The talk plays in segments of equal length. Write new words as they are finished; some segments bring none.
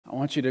I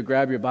want you to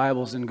grab your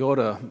Bibles and go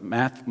to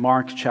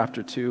Mark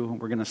chapter 2.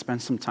 We're going to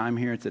spend some time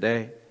here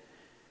today.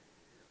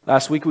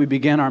 Last week we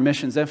began our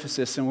missions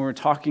emphasis and we were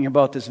talking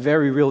about this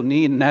very real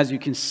need. And as you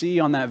can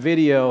see on that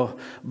video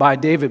by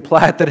David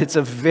Platt, that it's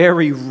a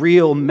very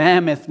real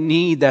mammoth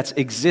need that's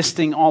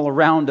existing all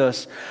around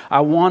us. I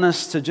want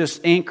us to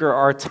just anchor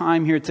our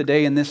time here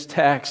today in this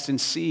text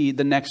and see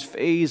the next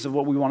phase of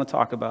what we want to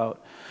talk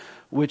about,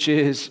 which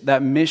is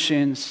that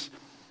missions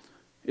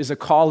is a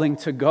calling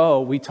to go.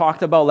 We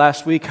talked about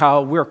last week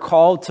how we're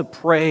called to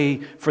pray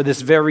for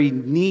this very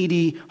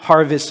needy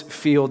harvest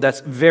field that's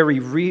very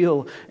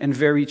real and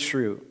very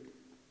true.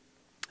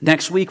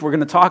 Next week, we're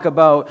going to talk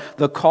about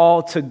the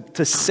call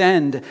to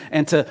send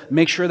and to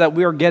make sure that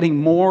we are getting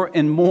more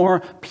and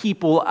more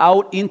people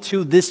out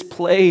into this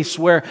place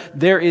where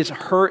there is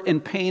hurt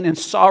and pain and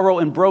sorrow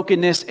and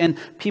brokenness and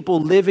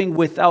people living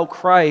without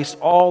Christ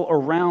all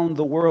around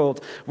the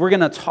world. We're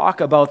going to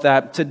talk about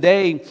that.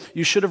 Today,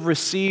 you should have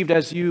received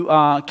as you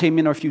came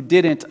in, or if you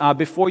didn't,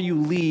 before you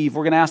leave,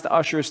 we're going to ask the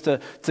ushers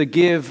to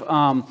give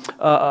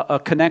a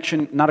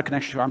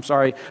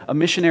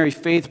missionary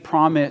faith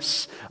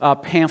promise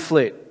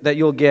pamphlet that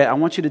you'll get. I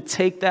want you to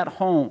take that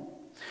home.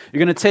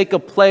 You're going to take a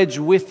pledge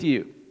with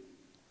you.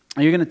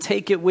 And you're going to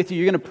take it with you.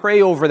 You're going to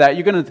pray over that.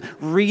 You're going to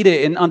read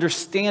it and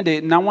understand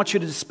it. And I want you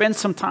to spend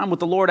some time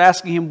with the Lord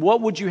asking Him, what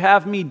would you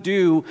have me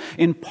do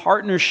in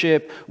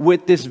partnership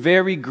with this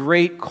very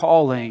great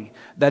calling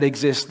that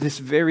exists, this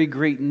very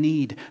great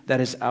need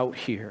that is out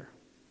here?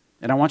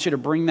 And I want you to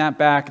bring that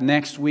back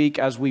next week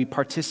as we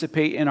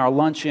participate in our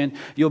luncheon.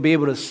 You'll be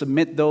able to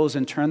submit those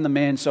and turn them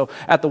in. So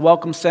at the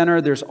Welcome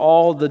Center, there's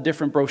all the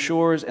different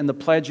brochures and the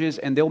pledges,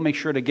 and they'll make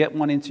sure to get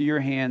one into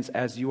your hands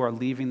as you are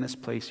leaving this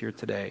place here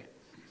today.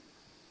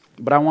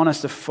 But I want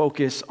us to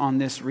focus on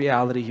this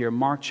reality here,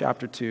 Mark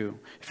chapter 2.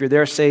 If you're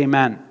there, say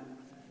amen.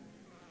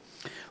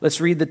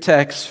 Let's read the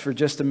text for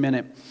just a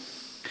minute.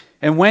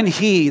 And when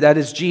he, that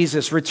is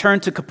Jesus,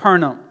 returned to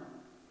Capernaum,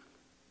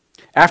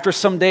 after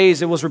some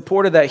days, it was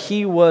reported that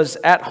he was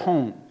at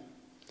home.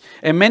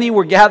 And many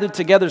were gathered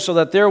together so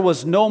that there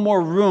was no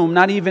more room,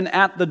 not even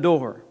at the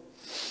door.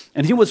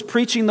 And he was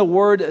preaching the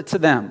word to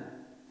them.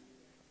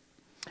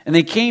 And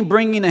they came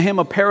bringing to him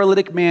a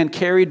paralytic man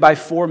carried by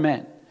 4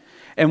 men.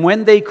 And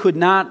when they could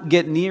not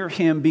get near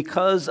him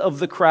because of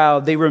the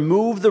crowd, they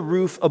removed the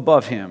roof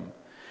above him.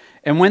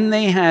 And when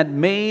they had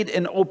made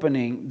an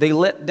opening, they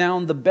let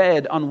down the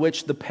bed on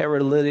which the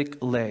paralytic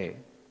lay.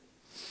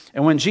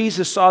 And when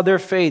Jesus saw their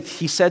faith,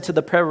 he said to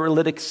the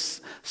paralytic,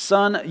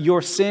 "Son,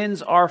 your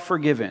sins are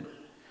forgiven."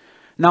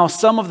 Now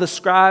some of the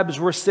scribes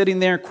were sitting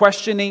there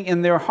questioning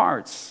in their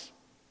hearts,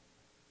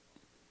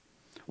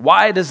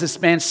 "Why does this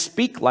man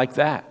speak like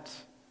that?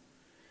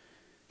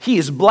 He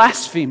is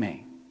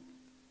blaspheming.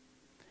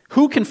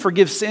 Who can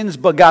forgive sins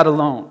but God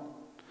alone?"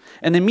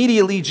 And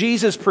immediately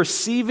Jesus,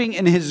 perceiving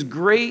in his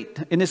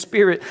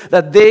spirit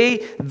that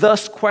they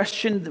thus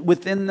questioned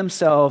within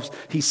themselves,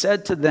 he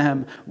said to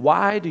them,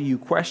 "Why do you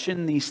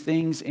question these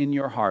things in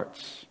your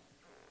hearts?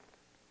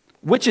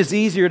 Which is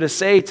easier to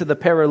say to the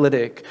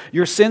paralytic,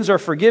 'Your sins are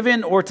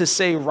forgiven,' or to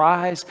say,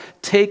 'Rise,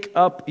 take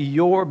up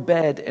your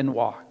bed and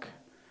walk'?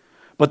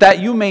 But that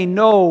you may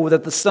know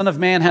that the Son of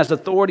Man has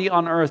authority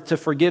on earth to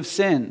forgive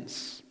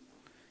sins."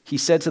 He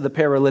said to the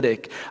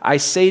paralytic, "I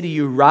say to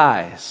you,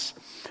 rise,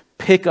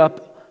 pick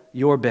up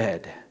your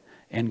bed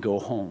and go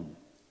home."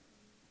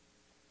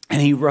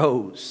 And he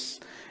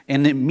rose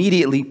and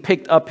immediately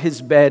picked up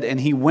his bed and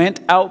he went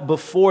out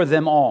before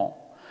them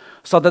all,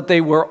 so that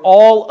they were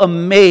all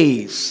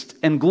amazed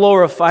and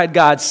glorified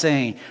God,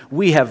 saying,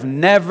 "We have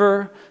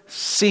never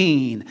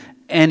seen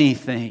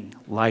anything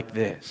like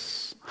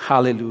this."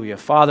 Hallelujah.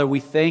 Father, we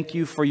thank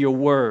you for your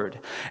word.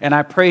 And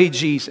I pray,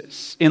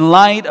 Jesus, in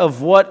light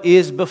of what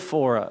is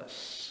before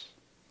us,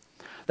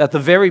 that the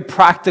very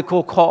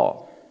practical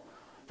call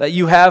that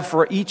you have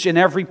for each and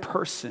every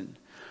person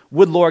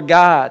would, Lord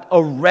God,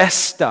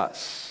 arrest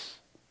us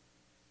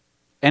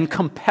and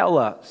compel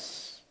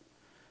us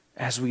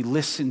as we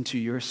listen to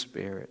your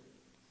Spirit.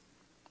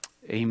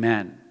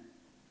 Amen.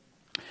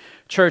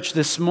 Church,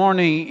 this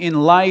morning,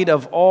 in light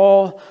of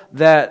all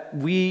that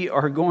we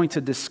are going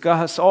to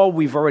discuss, all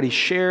we've already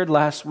shared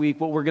last week,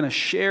 what we're going to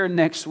share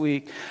next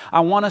week, I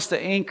want us to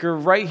anchor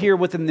right here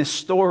within this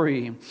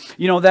story,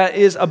 that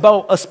is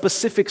about a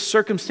specific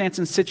circumstance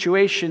and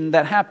situation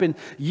that happened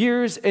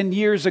years and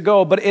years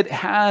ago, but it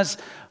has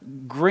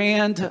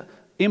grand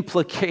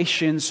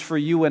implications for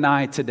you and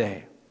I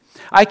today.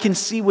 I can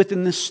see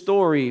within this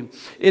story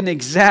an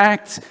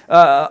exact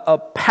a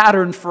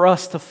pattern for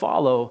us to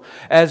follow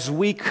as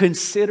we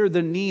consider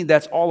the need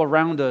that's all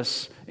around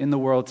us in the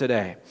world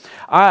today.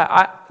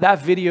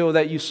 That video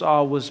that you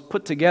saw was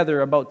put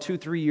together about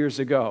 2-3 years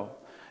ago.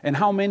 And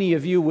how many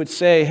of you would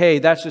say, "Hey,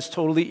 that's just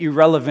totally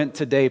irrelevant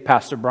today,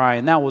 Pastor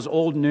Brian. That was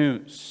old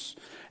news,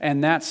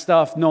 and that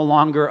stuff no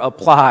longer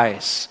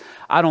applies"?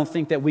 I don't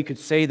think that we could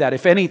say that.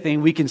 If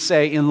anything, we can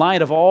say, in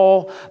light of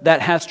all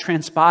that has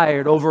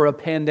transpired over a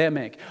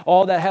pandemic,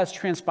 all that has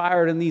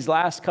transpired in these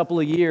last couple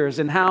of years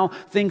and how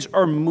things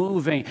are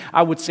moving,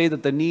 I would say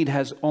that the need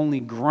has only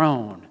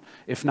grown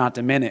if not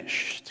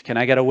diminished. Can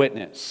I get a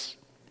witness?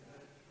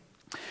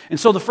 And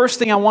so the first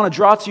thing I want to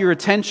draw to your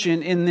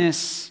attention in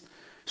this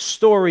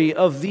story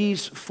of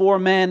these 4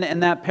 men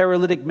and that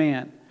paralytic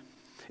man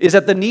is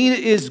that the need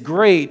is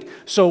great,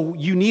 so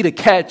you need to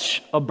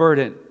catch a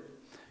burden.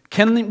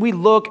 Can we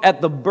look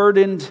at the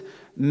burdened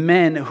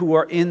men who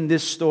are in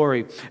this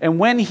story? And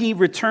when he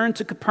returned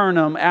to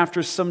Capernaum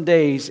after some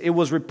days, it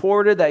was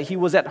reported that he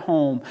was at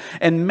home,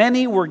 and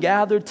many were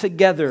gathered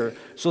together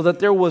so that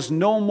there was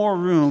no more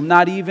room,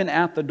 not even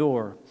at the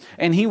door.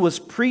 And he was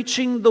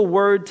preaching the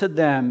word to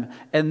them,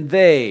 and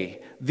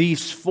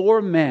these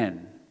 4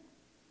 men,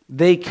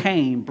 they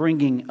came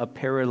bringing a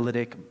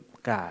paralytic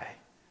guy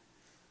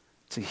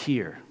to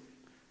hear,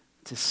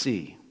 to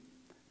see,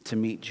 to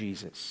meet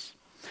Jesus.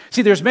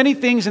 See, there's many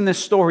things in this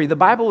story. The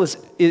Bible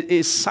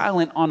is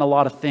silent on a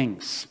lot of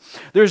things.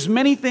 There's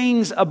many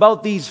things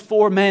about these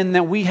 4 men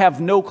that we have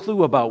no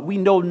clue about. We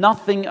know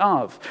nothing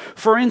of.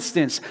 For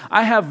instance,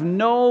 I have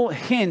no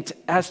hint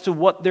as to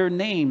what their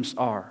names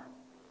are.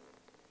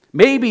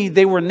 Maybe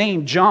they were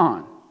named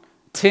John,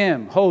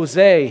 Tim,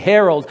 Jose,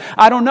 Harold.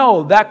 I don't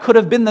know. That could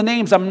have been the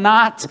names. I'm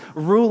not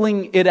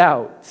ruling it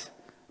out.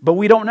 But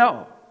we don't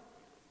know.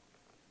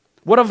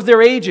 What of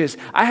their ages?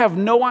 I have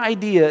no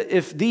idea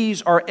if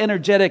these are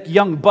energetic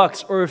young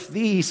bucks or if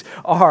these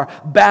are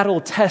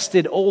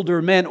battle-tested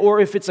older men or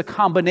if it's a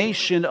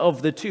combination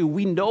of the two.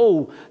 We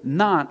know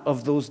not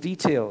of those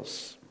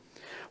details.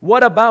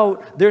 What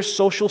about their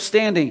social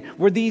standing?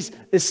 Were these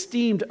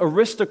esteemed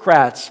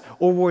aristocrats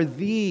or were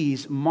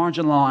these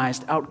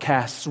marginalized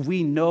outcasts?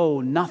 We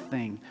know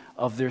nothing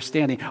of their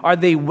standing. Are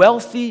they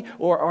wealthy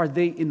or are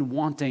they in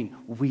wanting?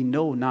 We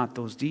know not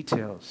those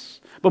details.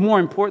 But more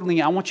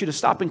importantly, I want you to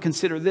stop and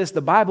consider this.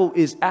 The Bible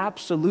is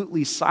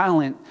absolutely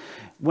silent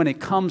when it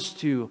comes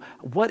to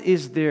what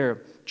is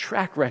their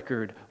track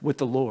record with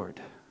the Lord.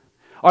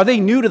 Are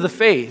they new to the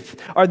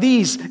faith? Are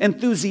these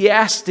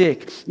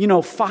enthusiastic,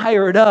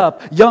 fired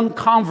up young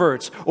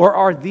converts? Or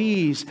are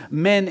these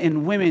men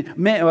and women,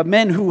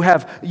 men who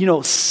have,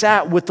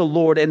 sat with the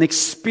Lord and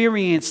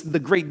experienced the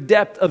great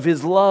depth of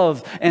His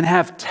love and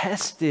have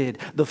tested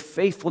the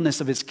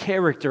faithfulness of His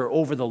character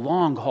over the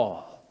long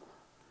haul?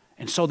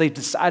 And so they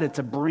decided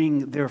to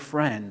bring their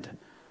friend.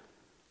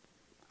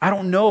 I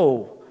don't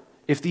know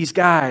if these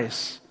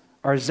guys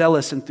are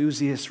zealous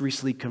enthusiasts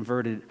recently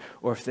converted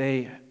or if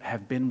they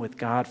have been with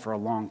God for a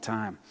long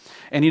time.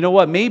 And you know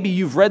what? Maybe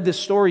you've read this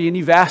story and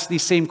you've asked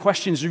these same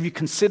questions or you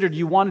considered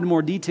you wanted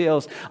more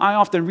details. I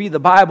often read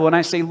the Bible and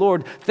I say,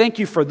 Lord, thank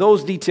you for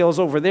those details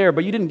over there,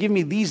 but you didn't give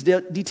me these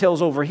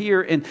details over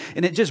here. And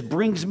it just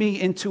brings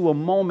me into a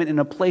moment in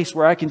a place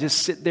where I can just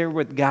sit there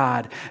with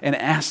God and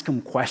ask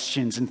Him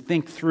questions and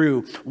think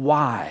through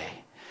why.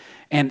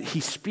 And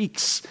He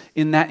speaks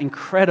in that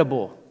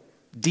incredible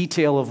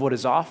detail of what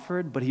is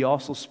offered, but He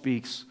also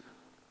speaks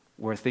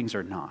where things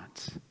are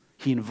not.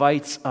 He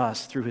invites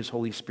us through His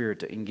Holy Spirit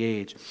to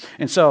engage.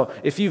 And so,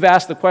 if you've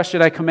asked the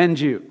question, I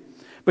commend you.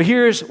 But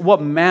here's what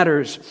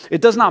matters.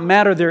 It does not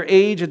matter their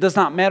age. It does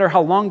not matter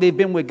how long they've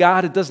been with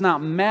God. It does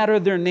not matter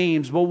their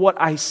names. But what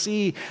I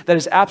see that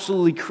is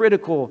absolutely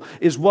critical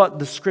is what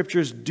the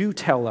Scriptures do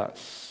tell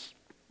us.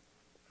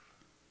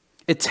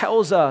 It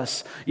tells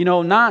us,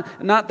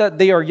 not that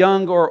they are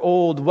young or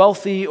old,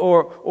 wealthy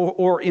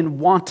or in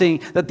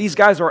wanting, that these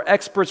guys are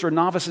experts or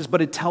novices,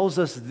 but it tells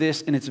us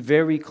this, and it's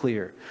very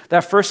clear,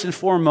 that first and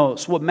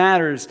foremost, what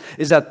matters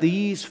is that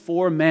these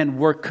 4 men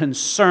were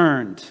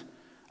concerned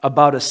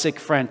about a sick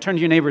friend. Turn to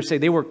your neighbor and say,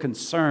 they were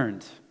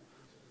concerned.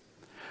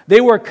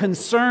 They were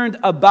concerned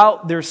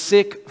about their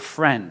sick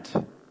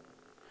friend.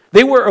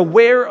 They were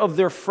aware of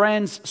their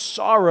friend's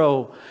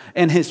sorrow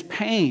and his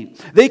pain.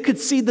 They could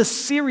see the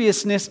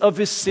seriousness of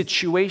his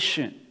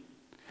situation.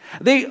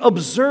 They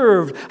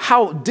observed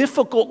how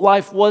difficult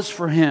life was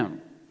for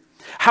him,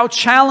 how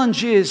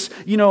challenges,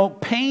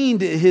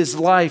 pained his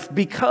life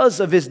because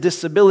of his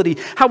disability,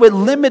 how it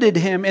limited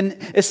him, and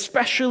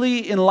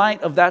especially in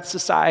light of that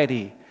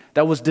society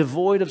that was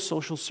devoid of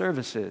social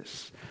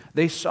services.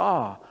 They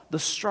saw the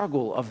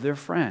struggle of their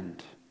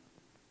friend.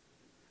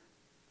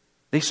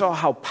 They saw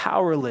how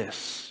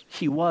powerless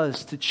he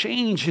was to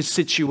change his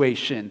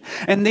situation.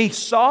 And they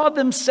saw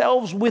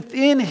themselves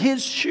within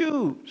his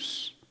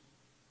shoes.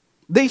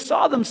 They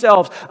saw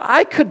themselves,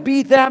 I could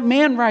be that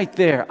man right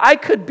there. I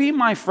could be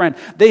my friend.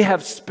 They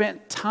have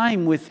spent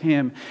time with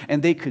him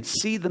and they could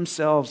see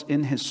themselves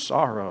in his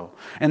sorrow.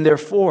 And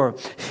therefore,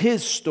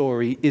 his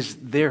story is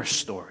their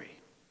story.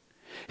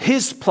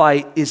 His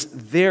plight is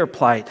their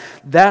plight.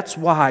 That's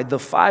why the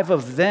 5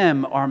 of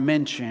them are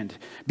mentioned,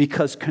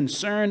 because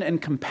concern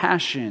and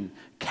compassion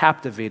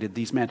captivated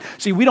these men.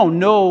 See, we don't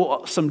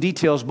know some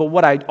details, but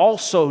what I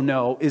also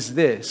know is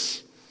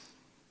this,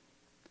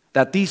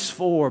 that these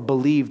 4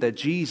 believed that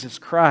Jesus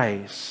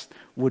Christ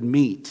would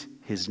meet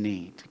his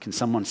need. Can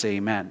someone say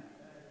amen?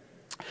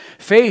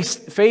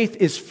 Faith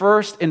is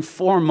first and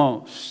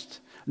foremost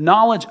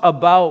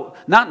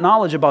not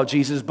knowledge about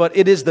Jesus, but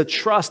it is the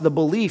trust, the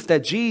belief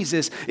that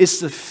Jesus is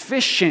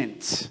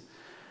sufficient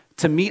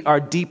to meet our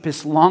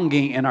deepest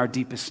longing and our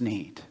deepest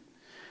need.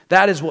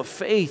 That is what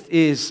faith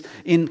is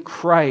in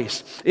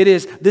Christ. It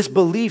is this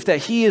belief that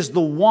He is the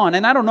one.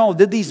 And I don't know,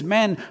 did these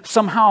men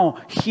somehow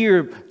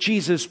hear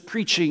Jesus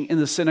preaching in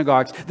the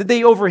synagogues? Did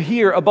they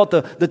overhear about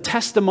the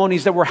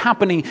testimonies that were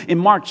happening in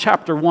Mark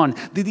chapter 1?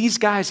 Did these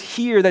guys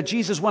hear that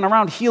Jesus went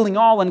around healing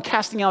all and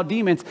casting out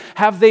demons?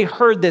 Have they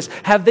heard this?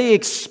 Have they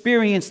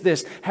experienced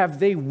this? Have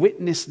they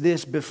witnessed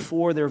this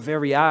before their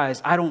very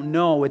eyes? I don't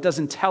know. It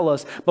doesn't tell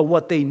us. But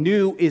what they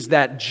knew is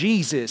that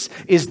Jesus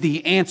is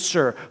the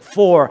answer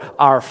for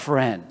our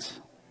friend.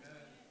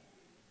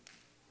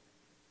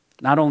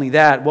 Not only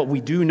that, what we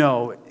do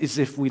know is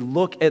if we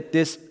look at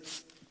this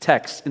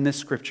text in this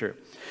scripture,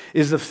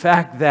 is the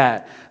fact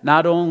that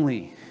not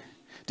only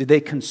did they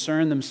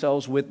concern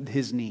themselves with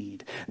his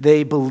need,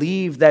 they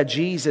believed that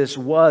Jesus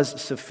was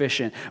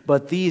sufficient,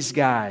 but these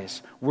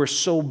guys were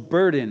so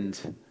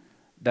burdened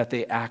that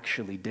they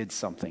actually did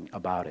something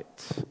about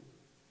it.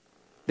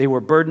 They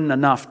were burdened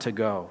enough to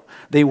go.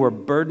 They were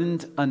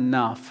burdened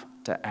enough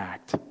to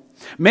act.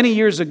 Many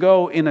years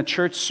ago in a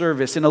church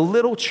service, in a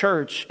little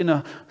church, in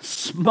a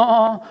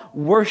small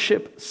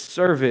worship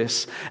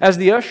service, as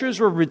the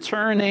ushers were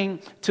returning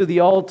to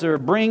the altar,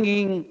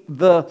 bringing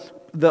the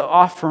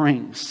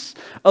offerings,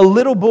 a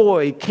little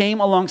boy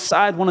came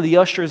alongside one of the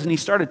ushers and he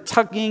started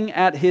tugging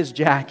at his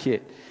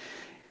jacket.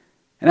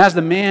 And as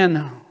the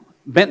man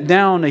bent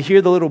down to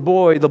hear the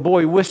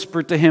boy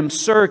whispered to him,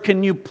 "Sir,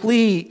 can you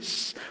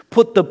please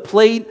put the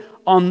plate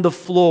on the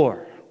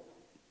floor?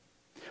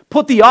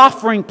 Put the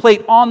offering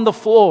plate on the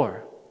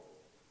floor."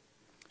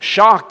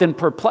 Shocked and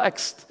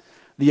perplexed,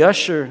 the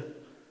usher,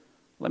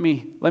 let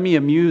me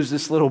amuse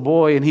this little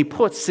boy, and he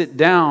puts it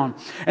down.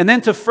 And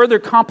then to further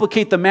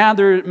complicate the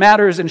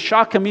matters and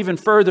shock him even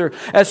further,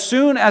 as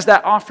soon as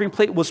that offering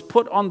plate was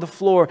put on the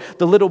floor,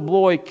 the little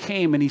boy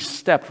came and he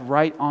stepped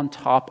right on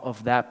top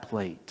of that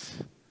plate.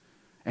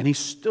 And he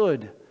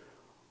stood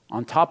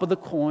on top of the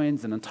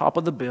coins and on top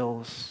of the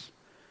bills.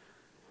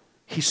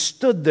 He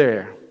stood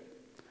there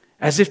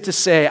as if to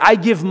say, "I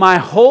give my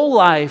whole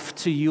life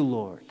to you,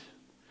 Lord.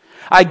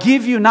 I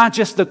give you not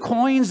just the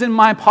coins in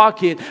my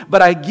pocket,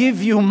 but I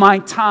give you my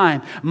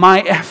time,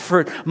 my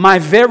effort, my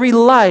very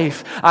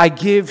life. I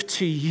give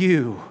to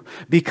you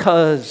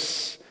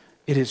because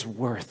it is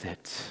worth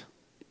it."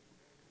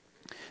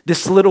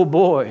 This little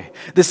boy,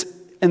 this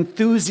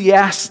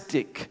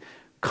enthusiastic,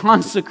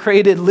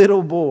 consecrated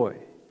little boy,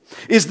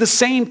 is the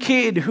same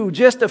kid who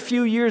just a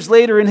few years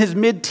later in his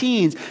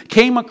mid-teens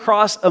came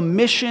across a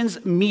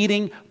missions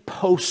meeting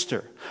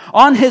poster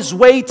on his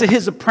way to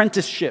his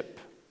apprenticeship.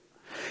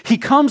 He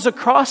comes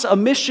across a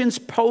missions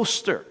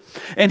poster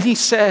and he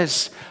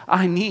says,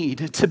 "I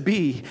need to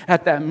be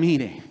at that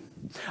meeting.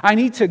 I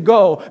need to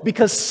go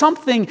because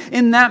something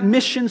in that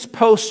missions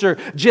poster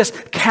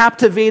just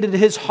captivated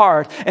his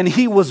heart and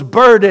he was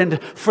burdened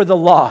for the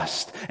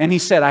lost." And he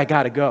said, "I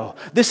got to go."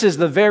 This is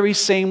the very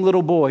same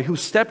little boy who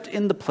stepped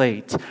in the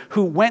plate,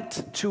 who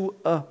went to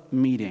a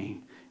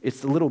meeting.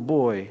 It's the little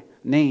boy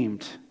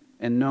named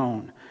and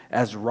known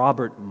as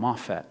Robert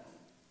Moffat.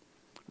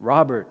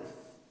 Robert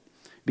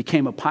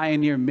became a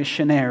pioneer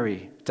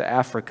missionary to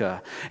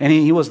Africa, and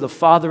he was the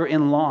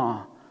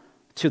father-in-law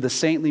to the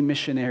saintly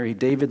missionary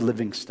David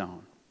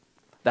Livingstone.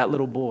 That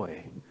little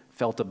boy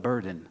felt a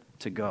burden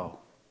to go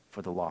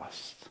for the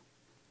lost.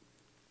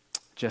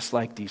 Just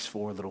like these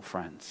four little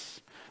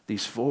friends.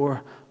 These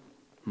four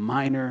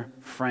minor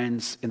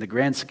friends in the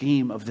grand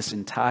scheme of this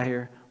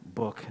entire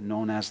book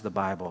known as the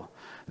Bible.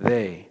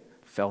 They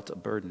felt a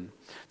burden.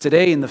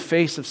 Today, in the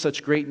face of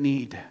such great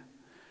need,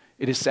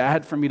 it is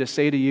sad for me to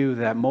say to you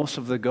that most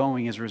of the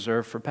going is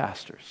reserved for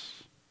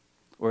pastors.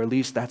 Or at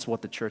least that's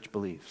what the church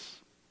believes.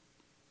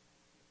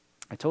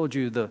 I told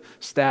you the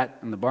stat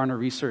in the Barna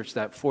research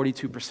that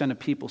 42% of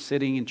people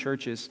sitting in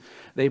churches,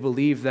 they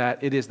believe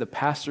that it is the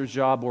pastor's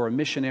job or a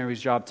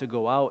missionary's job to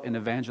go out and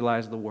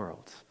evangelize the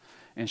world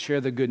and share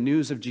the good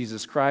news of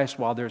Jesus Christ,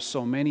 while there's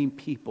so many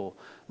people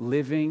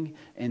living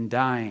and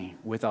dying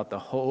without the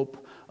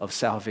hope of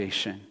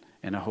salvation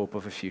and a hope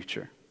of a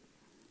future.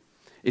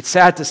 It's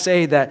sad to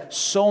say that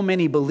so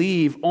many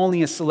believe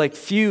only a select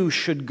few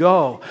should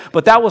go.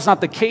 But that was not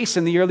the case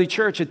in the early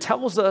church. It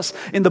tells us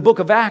in the book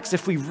of Acts,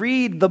 if we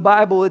read the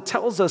Bible, it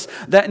tells us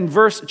that in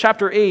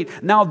chapter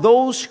 8, "Now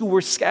those who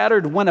were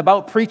scattered went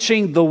about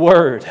preaching the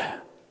word."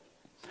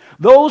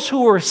 Those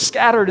who were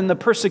scattered in the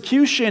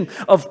persecution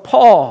of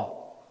Paul,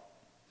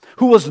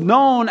 who was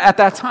known at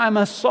that time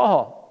as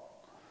Saul,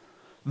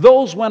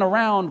 those went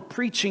around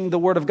preaching the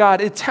word of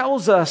God. It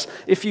tells us,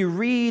 if you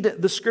read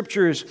the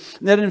scriptures,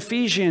 that in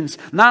Ephesians,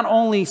 not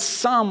only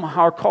some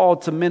are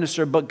called to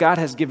minister, but God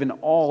has given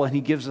all, and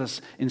He gives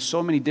us in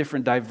so many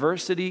different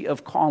diversity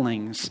of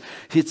callings.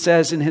 It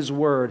says in His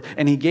word,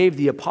 "And He gave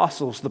the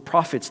apostles, the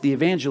prophets, the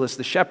evangelists,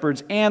 the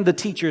shepherds, and the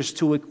teachers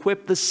to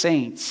equip the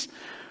saints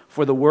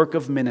for the work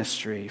of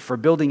ministry, for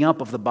building up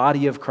of the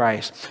body of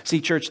Christ."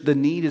 See, church, the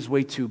need is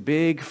way too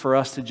big for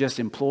us to just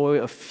employ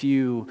a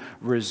few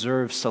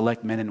reserved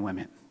select men and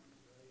women.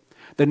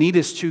 The need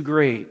is too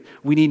great.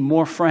 We need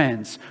more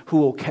friends who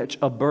will catch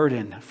a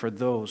burden for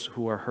those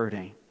who are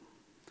hurting.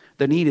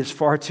 The need is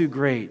far too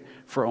great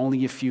for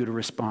only a few to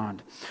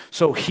respond.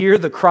 So hear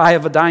the cry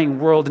of a dying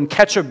world and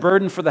catch a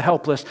burden for the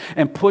helpless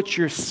and put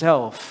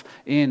yourself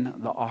in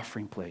the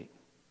offering plate.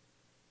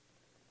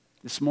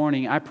 This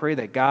morning, I pray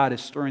that God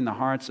is stirring the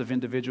hearts of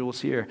individuals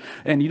here.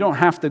 And you don't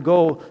have to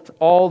go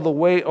all the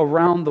way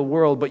around the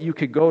world, but you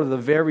could go to the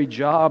very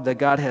job that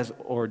God has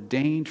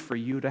ordained for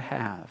you to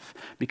have.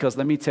 Because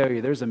let me tell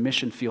you, there's a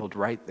mission field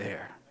right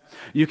there.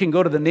 You can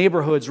go to the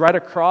neighborhoods right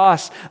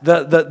across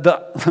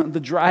the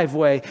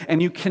driveway,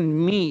 and you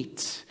can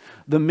meet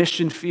the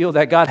mission field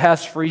that God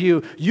has for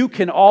you. You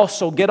can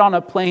also get on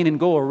a plane and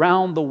go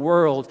around the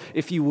world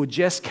if you would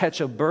just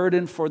catch a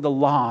burden for the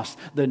lost.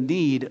 The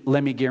need,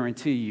 let me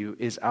guarantee you,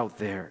 is out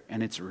there,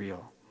 and it's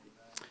real.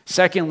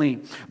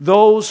 Secondly,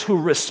 those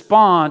who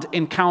respond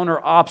encounter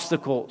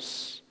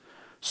obstacles.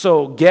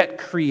 So get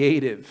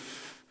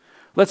creative.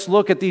 Let's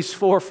look at these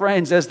four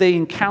friends as they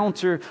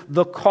encounter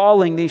the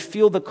calling. They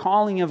feel the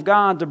calling of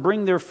God to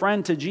bring their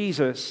friend to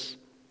Jesus.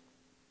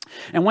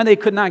 And when they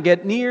could not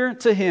get near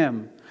to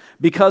him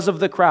because of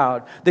the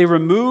crowd, they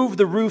removed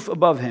the roof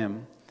above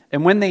him.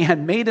 And when they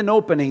had made an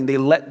opening, they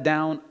let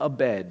down a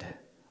bed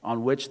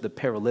on which the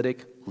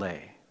paralytic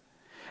lay.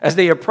 As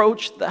they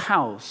approached the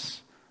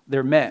house,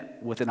 they're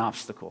met with an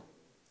obstacle.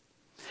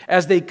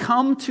 As they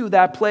come to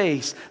that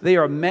place, they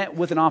are met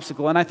with an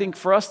obstacle. And I think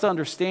for us to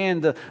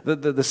understand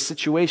the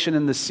situation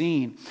and the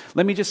scene,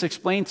 let me just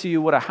explain to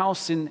you what a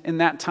house in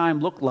that time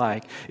looked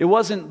like. It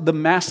wasn't the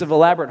massive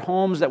elaborate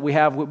homes that we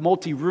have with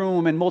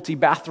multi-room and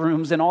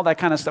multi-bathrooms and all that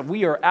kind of stuff.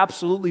 We are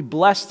absolutely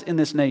blessed in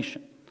this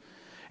nation.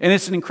 And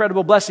it's an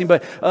incredible blessing.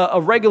 But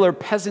a regular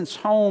peasant's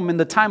home in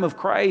the time of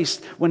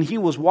Christ, when he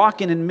was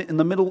walking in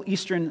the Middle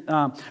Eastern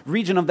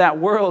region of that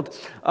world,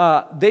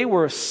 they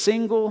were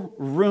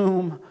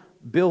single-room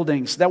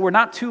buildings that were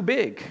not too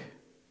big.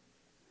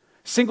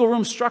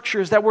 Single-room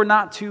structures that were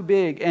not too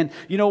big. And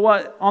you know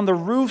what? On the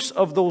roofs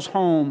of those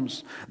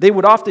homes, they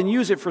would often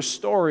use it for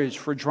storage,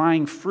 for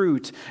drying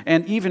fruit,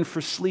 and even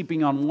for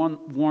sleeping on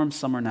warm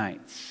summer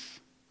nights.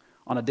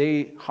 On a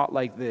day hot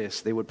like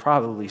this, they would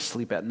probably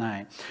sleep at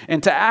night.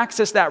 And to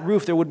access that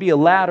roof, there would be a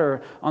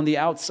ladder on the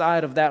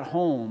outside of that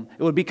home.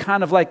 It would be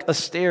kind of like a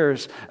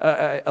stairs,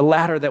 a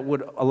ladder that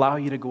would allow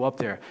you to go up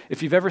there.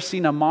 If you've ever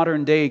seen a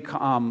modern day,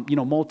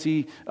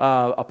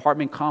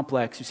 multi-apartment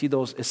complex, you see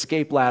those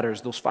escape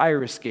ladders, those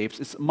fire escapes.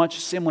 It's much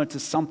similar to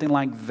something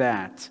like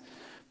that,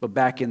 but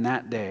back in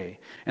that day.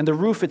 And the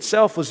roof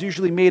itself was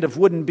usually made of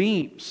wooden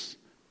beams,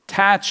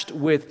 attached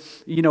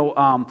with,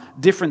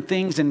 different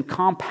things and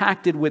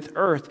compacted with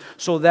earth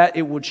so that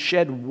it would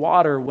shed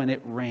water when it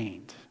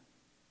rained.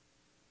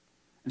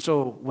 And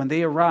so when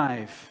they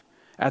arrive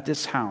at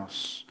this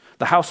house,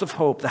 the house of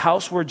hope, the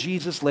house where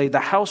Jesus lay, the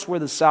house where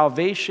the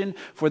salvation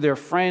for their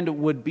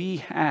friend would be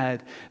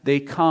had, they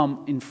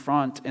come in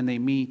front and they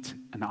meet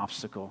an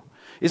obstacle.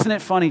 Isn't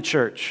it funny,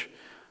 church,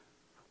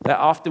 that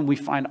often we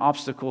find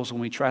obstacles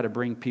when we try to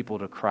bring people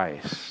to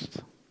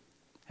Christ?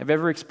 Have you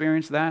ever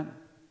experienced that?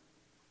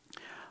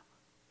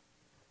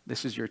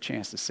 This is your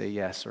chance to say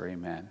yes or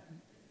amen.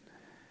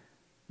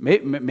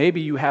 Maybe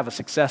you have a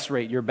success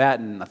rate, you're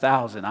batting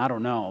 1,000, I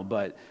don't know.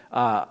 But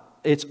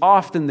it's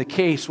often the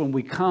case when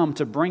we come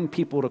to bring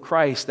people to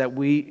Christ that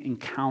we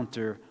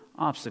encounter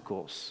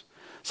obstacles.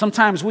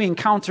 Sometimes we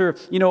encounter,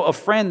 a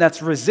friend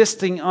that's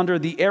resisting under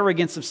the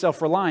arrogance of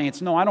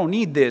self-reliance. No, I don't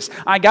need this.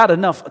 I got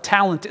enough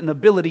talent and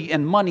ability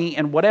and money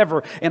and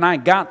whatever, and I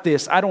got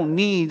this. I don't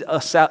need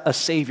a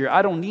Savior.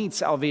 I don't need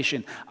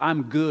salvation.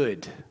 I'm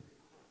good.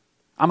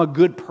 I'm a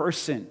good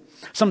person.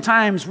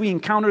 Sometimes we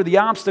encounter the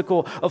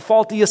obstacle of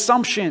faulty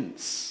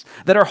assumptions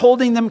that are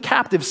holding them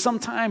captive.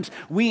 Sometimes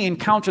we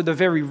encounter the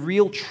very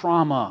real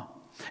trauma,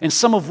 and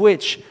some of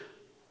which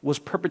was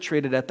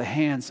perpetrated at the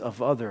hands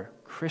of other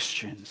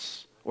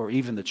Christians or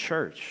even the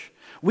church.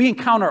 We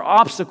encounter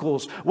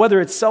obstacles,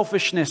 whether it's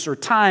selfishness or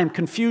time,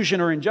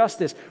 confusion or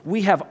injustice.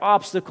 We have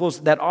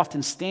obstacles that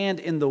often stand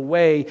in the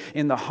way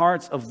in the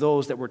hearts of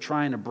those that we're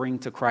trying to bring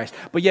to Christ.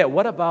 But yet,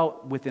 what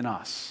about within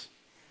us?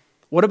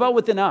 What about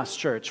within us,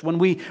 church? When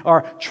we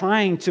are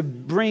trying to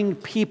bring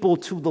people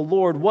to the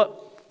Lord,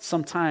 what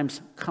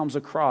sometimes comes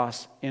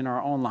across in our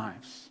own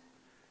lives?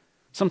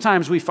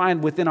 Sometimes we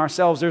find within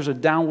ourselves there's a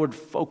downward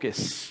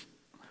focus.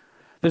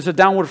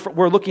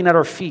 We're looking at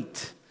our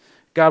feet.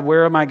 God,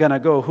 where am I going to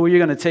go? Who are you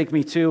going to take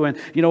me to? And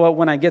you know what,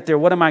 when I get there,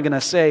 what am I going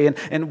to say?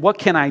 And what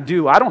can I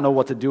do? I don't know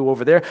what to do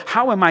over there.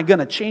 How am I going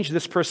to change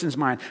this person's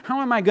mind? How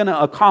am I going to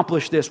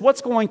accomplish this?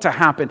 What's going to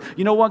happen?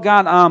 You know what,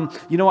 God,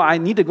 I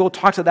need to go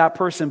talk to that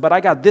person, but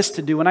I got this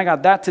to do and I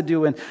got that to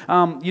do. And,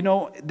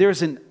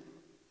 there's an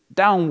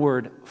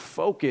downward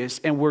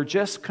focus, and we're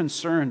just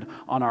concerned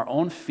on our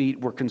own feet.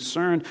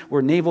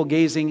 We're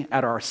navel-gazing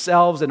at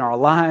ourselves and our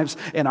lives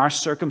and our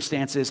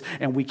circumstances,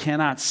 and we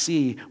cannot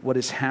see what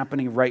is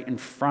happening right in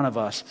front of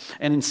us.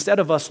 And instead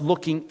of us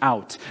looking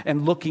out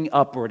and looking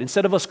upward,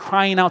 instead of us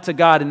crying out to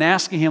God and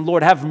asking Him,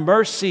 Lord, have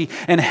mercy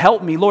and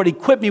help me. Lord,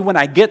 equip me when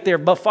I get there.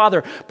 But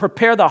Father,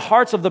 prepare the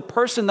hearts of the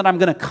person that I'm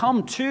going to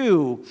come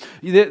to.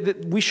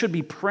 We should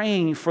be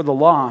praying for the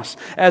lost.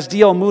 As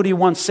D.L. Moody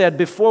once said,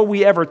 before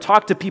we ever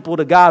talk to people people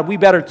to God, we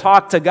better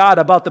talk to God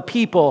about the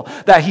people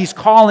that He's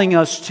calling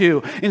us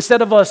to.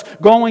 Instead of us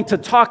going to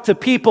talk to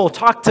people,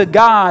 talk to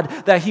God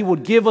that He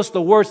would give us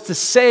the words to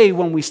say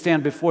when we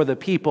stand before the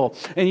people.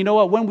 And you know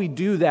what? When we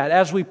do that,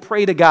 as we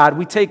pray to God,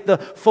 we take the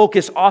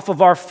focus off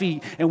of our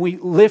feet and we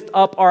lift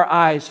up our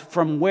eyes.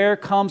 From where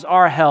comes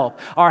our help?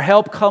 Our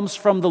help comes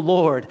from the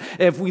Lord.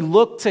 If we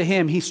look to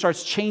Him, He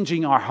starts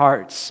changing our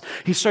hearts.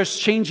 He starts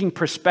changing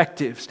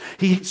perspectives.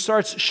 He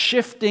starts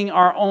shifting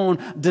our own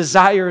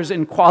desires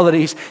and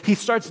qualities. He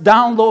starts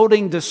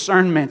downloading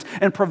discernment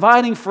and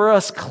providing for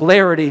us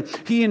clarity.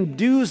 He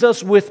endues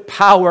us with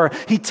power.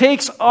 He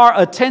takes our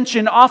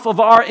attention off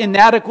of our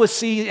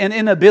inadequacy and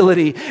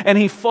inability, and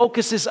He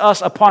focuses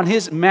us upon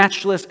His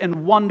matchless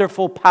and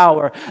wonderful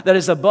power that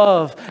is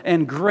above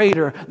and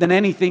greater than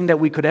anything that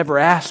we could ever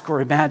ask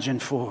or imagine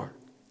for.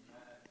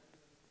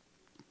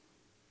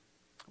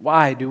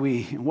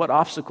 What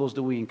obstacles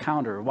do we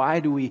encounter?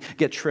 Why do we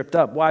get tripped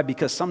up? Why?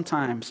 Because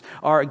sometimes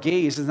our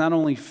gaze is not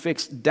only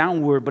fixed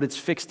downward, but it's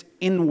fixed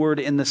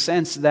inward in the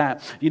sense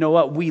that, you know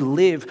what, we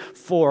live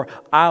for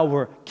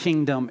our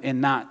kingdom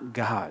and not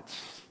God's.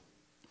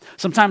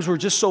 Sometimes we're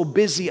just so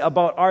busy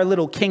about our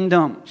little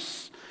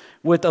kingdoms,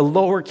 with a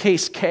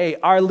lowercase k,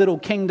 our little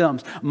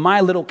kingdoms,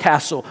 my little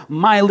castle,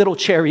 my little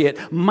chariot,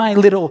 my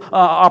little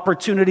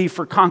opportunity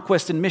for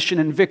conquest and mission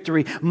and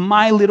victory,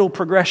 my little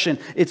progression.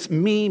 It's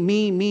me,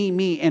 me, me,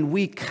 me. And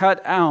we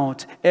cut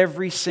out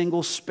every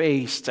single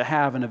space to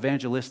have an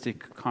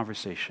evangelistic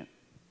conversation.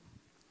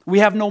 We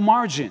have no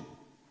margin.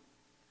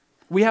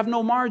 We have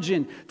no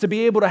margin to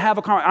be able to have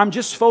a conversation. I'm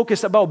just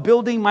focused about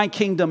building my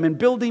kingdom and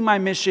building my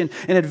mission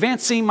and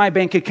advancing my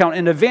bank account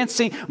and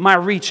advancing my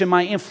reach and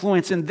my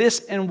influence and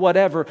this and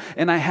whatever.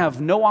 And I have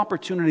no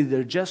opportunity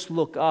to just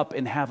look up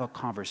and have a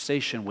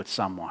conversation with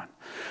someone.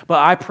 But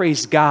I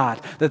praise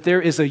God that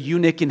there is a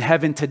eunuch in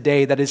heaven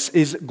today that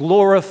is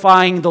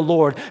glorifying the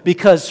Lord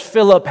because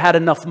Philip had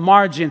enough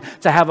margin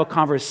to have a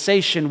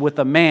conversation with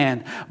a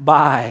man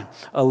by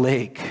a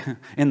lake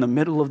in the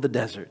middle of the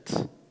desert.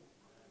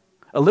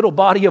 A little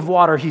body of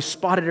water, he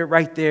spotted it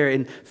right there,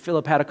 and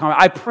Philip had a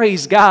conversation. I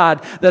praise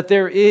God that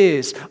there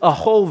is a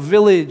whole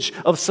village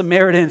of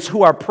Samaritans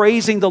who are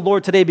praising the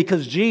Lord today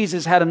because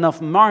Jesus had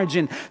enough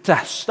margin to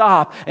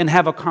stop and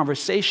have a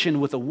conversation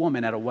with a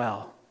woman at a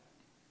well.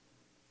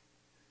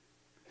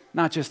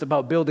 Not just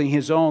about building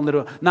his own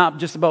little, not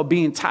just about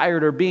being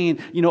tired or being,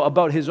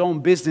 about his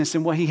own business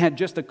and what he had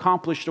just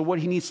accomplished or what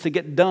he needs to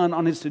get done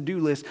on his to-do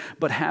list,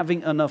 but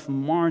having enough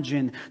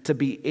margin to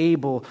be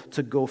able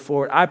to go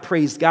forward. I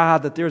praise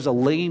God that there's a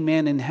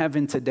layman in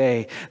heaven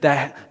today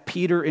that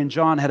Peter and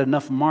John had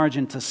enough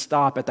margin to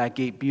stop at that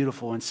gate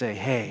beautiful and say,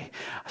 hey,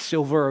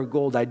 silver or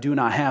gold I do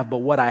not have, but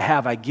what I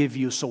have I give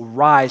you, so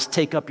rise,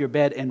 take up your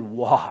bed and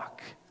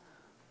walk.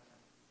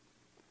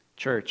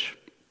 Church,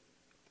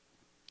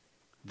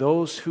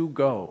 those who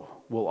go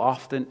will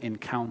often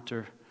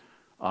encounter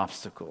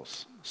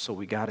obstacles, so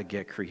we got to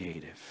get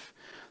creative.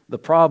 The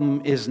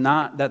problem is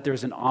not that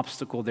there's an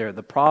obstacle there.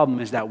 The problem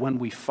is that when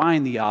we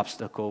find the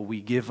obstacle,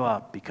 we give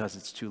up because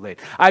it's too late.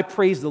 I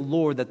praise the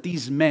Lord that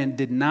these men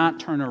did not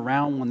turn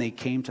around when they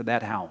came to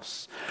that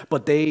house,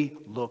 but they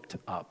looked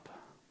up.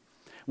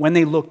 When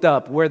they looked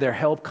up, where their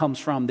help comes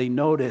from, they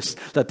noticed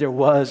that there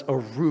was a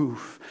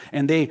roof.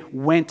 And they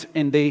went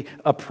and they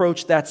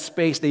approached that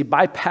space. They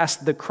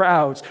bypassed the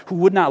crowds who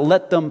would not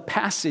let them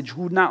passage,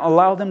 who would not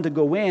allow them to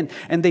go in.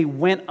 And they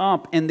went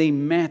up and they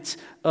met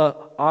an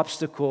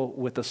obstacle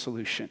with a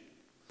solution.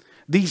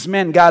 These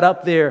men got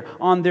up there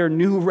on their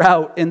new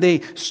route and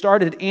they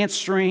started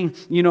answering,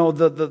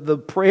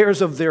 the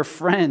prayers of their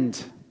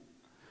friend.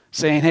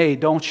 Saying, hey,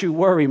 don't you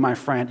worry, my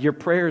friend. Your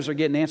prayers are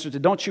getting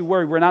answered. Don't you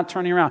worry. We're not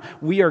turning around.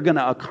 We are going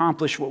to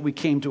accomplish what we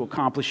came to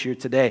accomplish here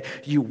today.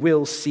 You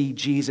will see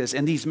Jesus.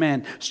 And these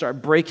men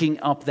start breaking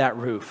up that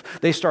roof.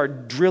 They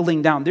start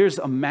drilling down. There's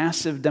a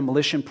massive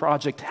demolition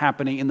project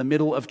happening in the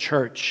middle of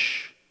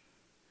church.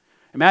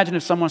 Imagine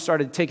if someone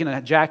started taking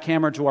a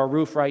jackhammer to our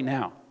roof right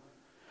now.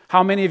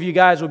 How many of you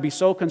guys would be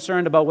so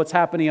concerned about what's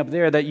happening up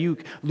there that you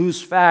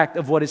lose fact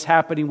of what is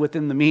happening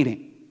within the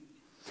meeting?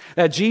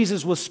 That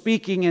Jesus was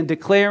speaking and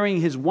declaring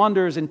His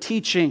wonders and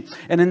teaching.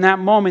 And in that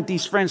moment,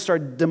 these friends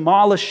start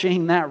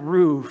demolishing that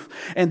roof.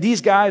 And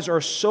these guys are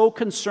so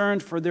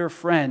concerned for their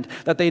friend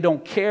that they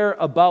don't care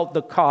about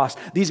the cost.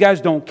 These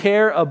guys don't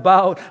care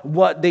about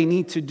what they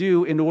need to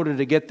do in order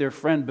to get their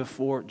friend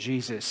before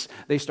Jesus.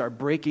 They start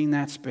breaking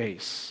that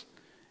space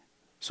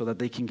so that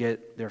they can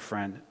get their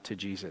friend to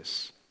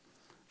Jesus.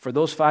 For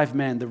those 5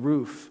 men, the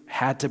roof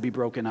had to be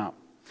broken up.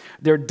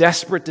 Their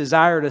desperate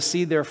desire to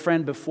see their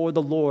friend before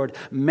the Lord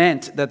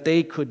meant that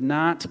they could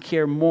not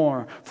care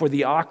more for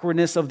the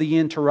awkwardness of the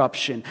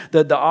interruption,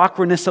 the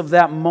awkwardness of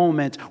that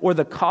moment, or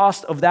the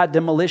cost of that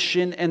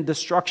demolition and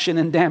destruction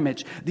and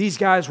damage. These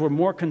guys were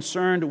more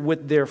concerned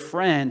with their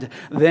friend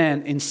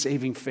than in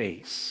saving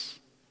face.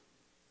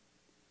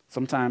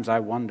 Sometimes I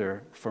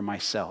wonder for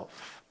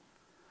myself,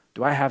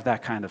 do I have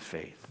that kind of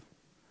faith?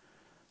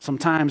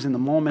 Sometimes in the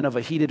moment of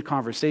a heated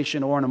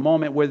conversation or in a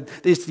moment where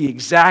it's the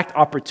exact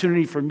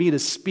opportunity for me to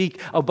speak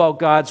about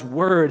God's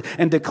word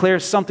and declare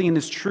something in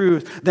His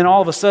truth, then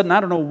all of a sudden, I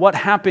don't know what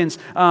happens,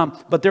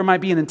 but there might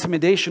be an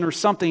intimidation or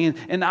something.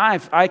 And I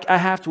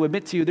have to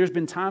admit to you, there's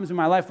been times in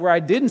my life where I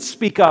didn't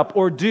speak up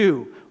or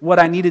do what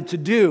I needed to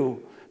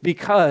do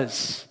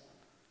because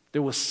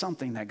there was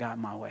something that got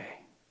in my way.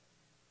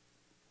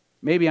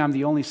 Maybe I'm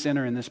the only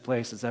sinner in this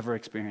place that's ever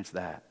experienced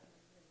that.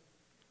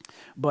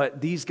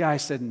 But these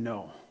guys said,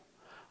 no,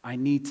 I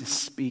need to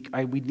speak.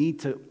 We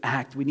need to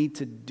act. We need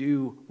to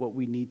do what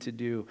we need to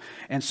do.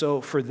 And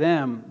so for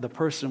them, the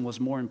person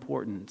was more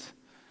important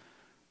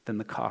than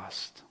the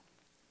cost.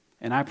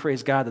 And I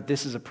praise God that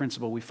this is a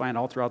principle we find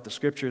all throughout the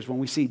scriptures. When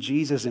we see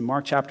Jesus in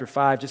Mark chapter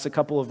 5, just a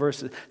couple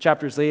of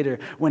chapters later,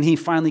 when he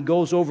finally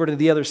goes over to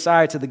the other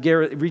side, to the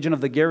region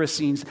of the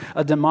Gerasenes,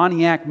 a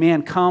demoniac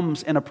man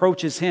comes and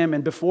approaches him.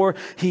 And before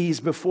he's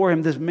before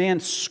him, this man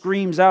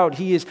screams out.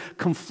 He is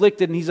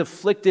conflicted and he's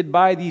afflicted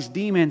by these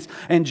demons.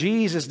 And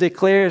Jesus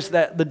declares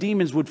that the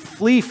demons would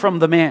flee from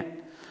the man.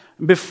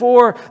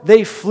 Before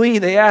they flee,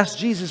 they ask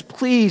Jesus,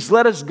 please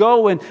let us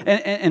go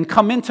and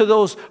come into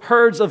those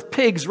herds of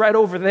pigs right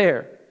over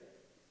there.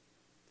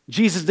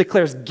 Jesus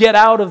declares, get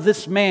out of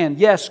this man.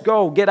 Yes,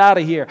 go, get out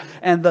of here.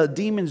 And the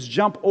demons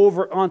jump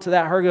over onto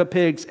that herd of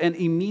pigs, and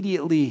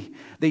immediately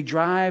they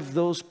drive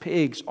those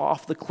pigs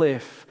off the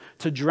cliff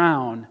to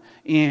drown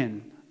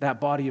in that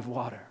body of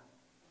water.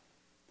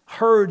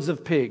 Herds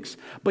of pigs.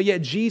 But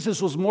yet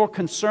Jesus was more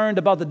concerned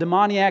about the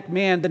demoniac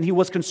man than he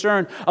was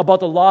concerned about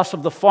the loss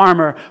of the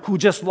farmer who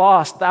just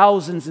lost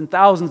thousands and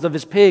thousands of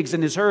his pigs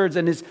and his herds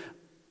and his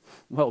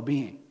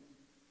well-being.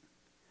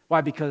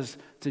 Why? Because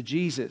to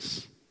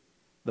Jesus,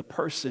 the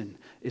person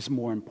is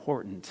more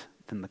important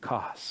than the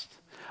cost.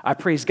 I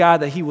praise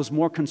God that he was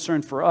more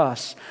concerned for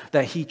us,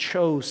 that he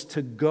chose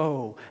to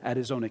go at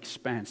his own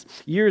expense.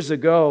 Years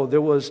ago,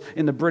 there was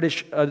in the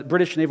British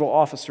naval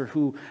officer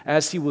who,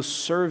 as he was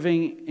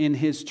serving in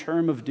his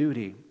term of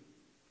duty,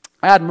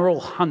 Admiral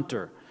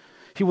Hunter,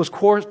 he was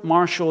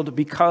court-martialed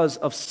because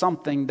of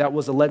something that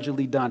was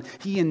allegedly done.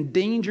 He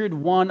endangered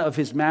one of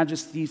His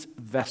Majesty's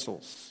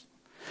vessels.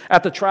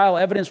 At the trial,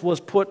 evidence was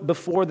put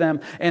before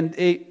them, and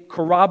it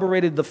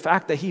corroborated the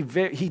fact that he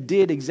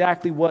did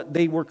exactly what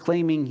they were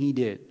claiming he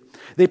did.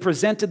 They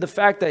presented the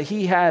fact that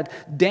he had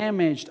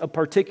damaged a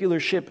particular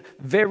ship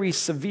very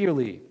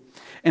severely.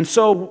 And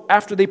so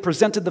after they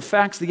presented the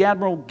facts, the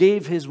admiral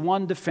gave his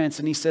one defense,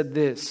 and he said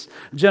this,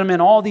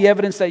 gentlemen, all the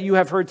evidence that you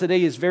have heard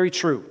today is very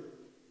true,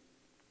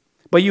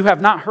 but you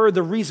have not heard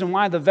the reason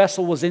why the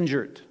vessel was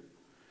injured.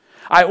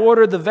 I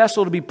ordered the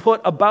vessel to be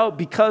put about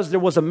because there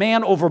was a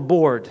man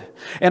overboard,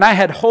 and I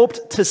had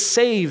hoped to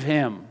save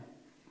him.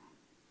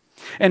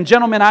 And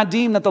gentlemen, I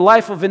deem that the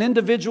life of an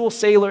individual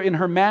sailor in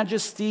Her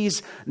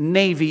Majesty's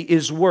Navy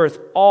is worth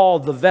all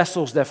the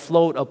vessels that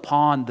float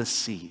upon the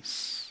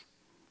seas.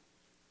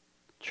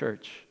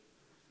 Church,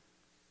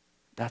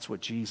 that's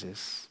what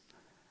Jesus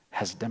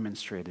has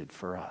demonstrated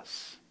for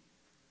us.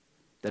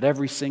 That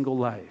every single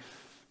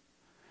life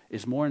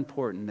is more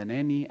important than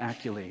any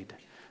accolade,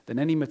 than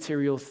any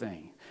material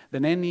thing,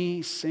 than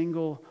any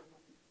single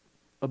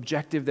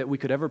objective that we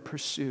could ever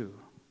pursue,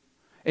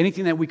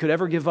 anything that we could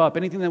ever give up,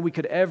 anything that we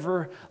could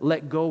ever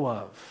let go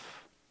of.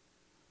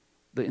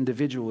 The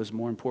individual is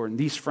more important.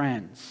 These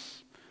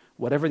friends,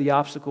 whatever the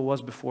obstacle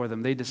was before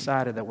them, they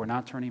decided that we're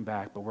not turning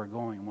back, but we're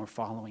going and we're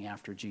following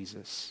after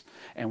Jesus,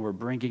 and we're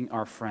bringing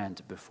our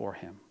friend before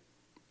Him.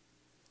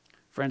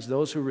 Friends,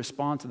 those who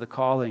respond to the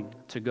calling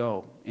to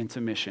go into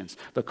missions,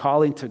 the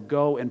calling to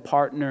go and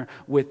partner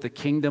with the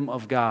kingdom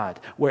of God,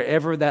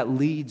 wherever that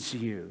leads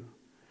you,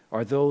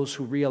 are those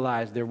who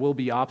realize there will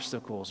be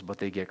obstacles, but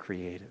they get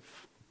creative.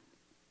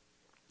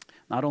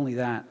 Not only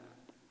that,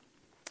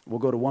 we'll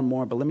go to one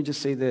more, but let me just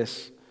say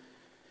this.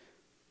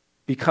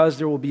 Because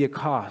there will be a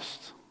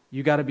cost,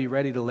 you got to be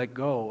ready to let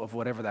go of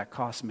whatever that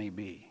cost may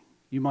be.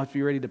 You must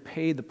be ready to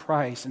pay the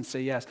price and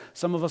say yes.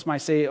 Some of us might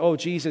say, oh,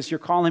 Jesus, you're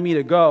calling me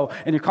to go,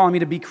 and you're calling me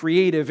to be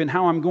creative in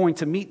how I'm going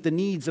to meet the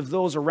needs of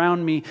those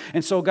around me.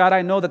 And so, God,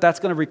 I know that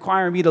that's going to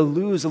require me to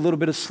lose a little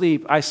bit of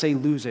sleep. I say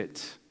lose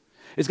it.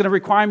 It's going to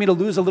require me to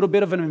lose a little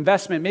bit of an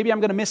investment. Maybe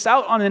I'm going to miss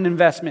out on an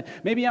investment.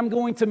 Maybe I'm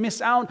going to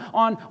miss out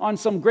on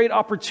some great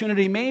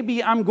opportunity.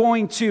 Maybe I'm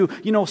going to,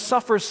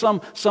 suffer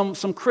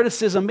some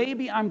criticism.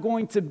 Maybe I'm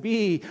going to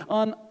be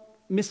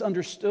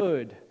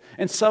misunderstood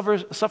and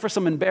suffer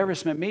some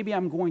embarrassment. Maybe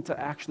I'm going to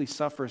actually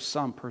suffer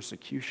some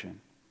persecution.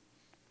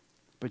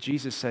 But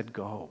Jesus said,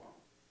 go.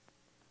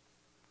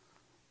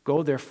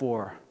 Go,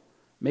 therefore,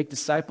 make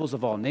disciples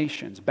of all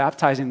nations,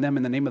 baptizing them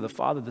in the name of the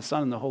Father, the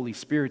Son, and the Holy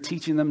Spirit,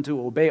 teaching them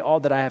to obey all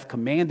that I have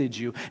commanded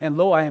you. And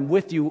lo, I am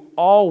with you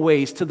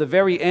always to the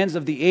very ends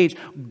of the age.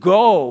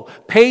 Go,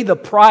 pay the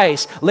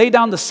price, lay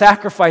down the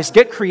sacrifice,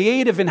 get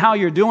creative in how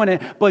you're doing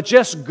it, but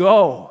just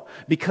go,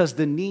 because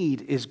the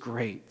need is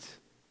great.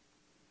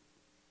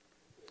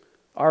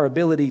 Our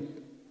ability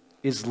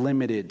is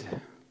limited,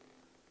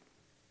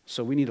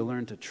 so we need to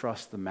learn to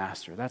trust the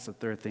Master. That's the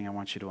third thing I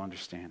want you to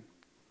understand.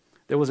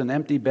 There was an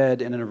empty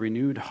bed and a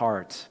renewed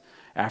heart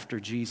after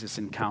Jesus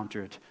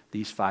encountered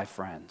these 5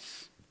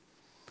 friends.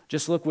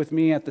 Just look with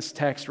me at this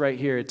text right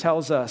here. It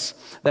tells us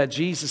that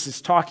Jesus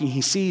is talking. He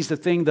sees the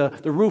thing, the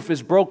roof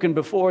is broken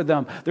before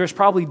them. There's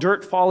probably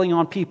dirt falling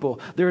on people.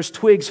 There's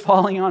twigs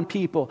falling on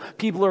people.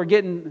 People are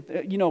getting,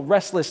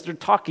 restless. They're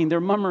talking,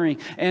 they're murmuring.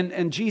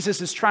 And Jesus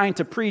is trying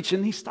to preach,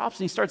 and he stops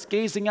and he starts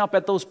gazing up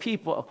at those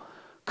people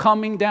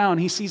coming down.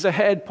 He sees a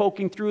head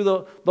poking through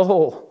the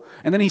hole.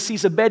 And then he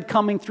sees a bed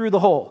coming through the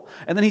hole.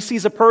 And then he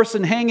sees a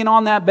person hanging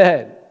on that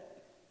bed.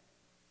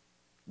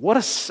 What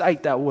a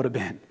sight that would have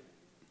been.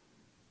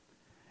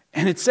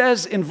 And it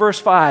says in verse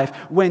 5,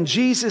 when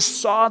Jesus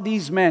saw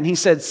these men, he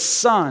said,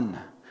 "Son,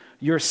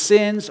 your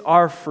sins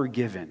are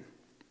forgiven."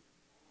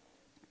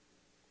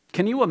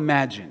 Can you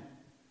imagine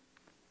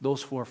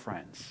those 4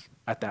 friends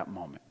at that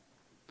moment?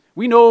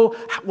 We know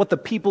what the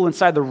people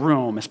inside the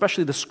room,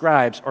 especially the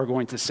scribes, are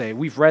going to say.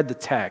 We've read the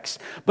text.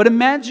 But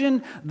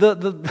imagine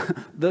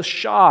the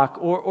shock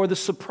or the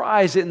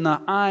surprise in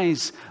the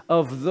eyes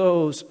of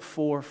those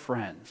 4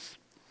 friends.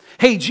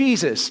 Hey,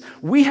 Jesus,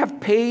 we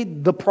have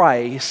paid the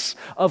price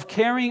of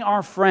carrying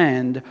our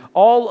friend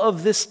all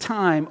of this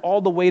time, all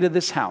the way to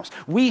this house.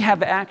 We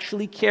have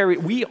actually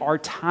carried, we are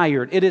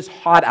tired. It is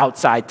hot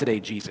outside today,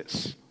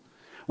 Jesus.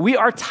 We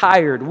are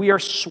tired. We are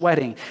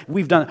sweating.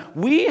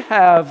 We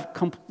have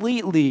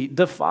completely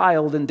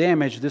defiled and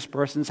damaged this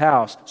person's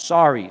house.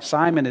 Sorry,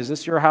 Simon, is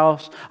this your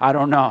house? I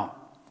don't know.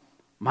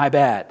 My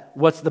bad.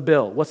 What's the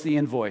bill? What's the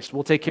invoice?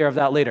 We'll take care of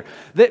that later.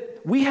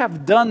 That we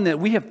have done that.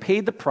 We have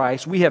paid the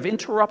price. We have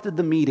interrupted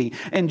the meeting.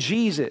 And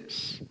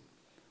Jesus,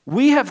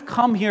 we have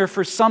come here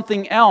for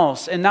something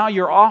else, and now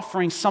you're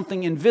offering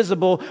something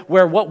invisible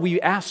where what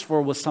we asked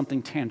for was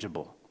something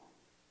tangible.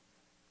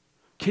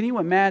 Can you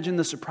imagine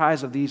the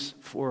surprise of these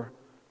 4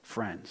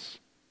 friends?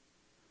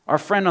 Our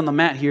friend on the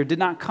mat here did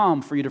not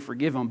come for you to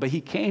forgive him, but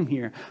he came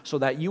here so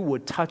that you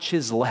would touch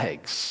his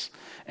legs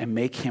and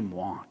make him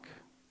walk.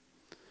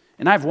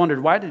 And I've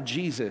wondered, why did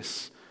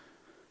Jesus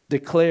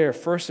declare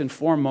first and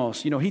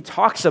foremost, he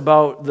talks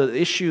about the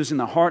issues in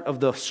the heart of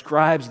the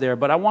scribes there,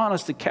 but I want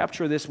us to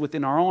capture this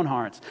within our own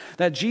hearts,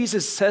 that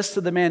Jesus says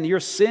to the man,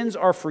 your sins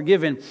are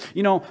forgiven.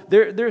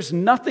 There's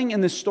nothing in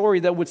this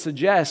story that would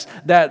suggest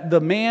that the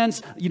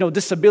man's,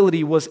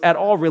 disability was at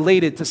all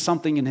related to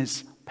something in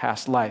his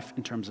past life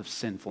in terms of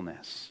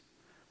sinfulness.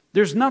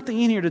 There's nothing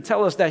in here to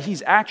tell us that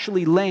he's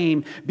actually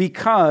lame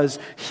because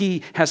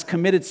he has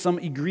committed some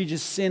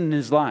egregious sin in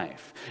his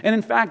life. And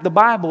in fact, the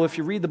Bible, if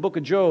you read the book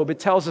of Job, it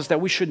tells us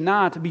that we should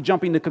not be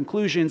jumping to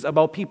conclusions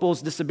about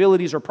people's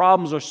disabilities or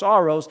problems or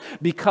sorrows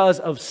because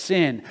of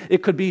sin.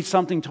 It could be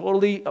something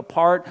totally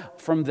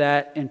apart from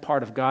that and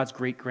part of God's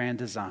great grand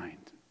design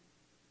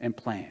and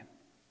plan.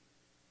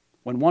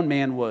 When one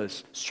man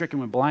was stricken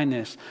with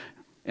blindness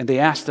and they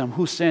asked him,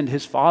 who sinned,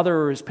 his father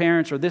or his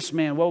parents or this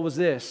man? What was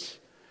this?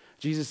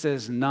 Jesus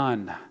says,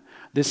 none.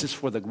 This is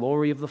for the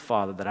glory of the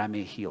Father, that I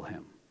may heal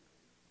him.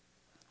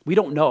 We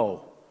don't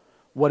know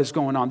what is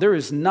going on. There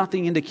is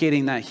nothing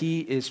indicating that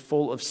he is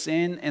full of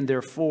sin, and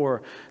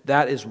therefore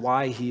that is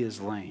why he is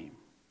lame.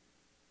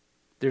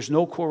 There's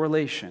no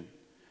correlation.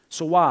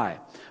 So why?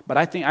 But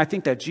I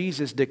think that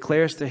Jesus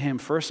declares to him,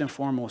 first and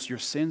foremost, your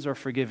sins are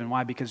forgiven.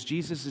 Why? Because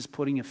Jesus is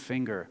putting a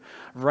finger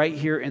right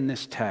here in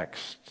this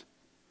text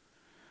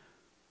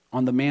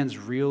on the man's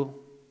real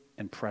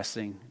and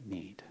pressing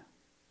need.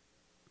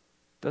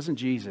 Doesn't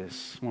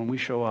Jesus, when we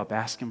show up,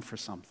 ask him for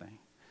something?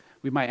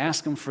 We might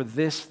ask him for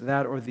this,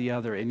 that, or the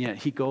other, and yet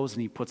he goes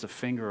and he puts a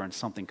finger on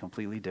something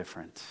completely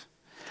different.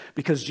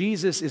 Because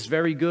Jesus is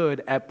very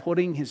good at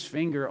putting his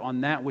finger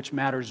on that which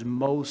matters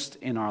most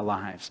in our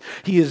lives.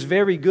 He is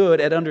very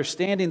good at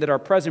understanding that our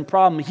present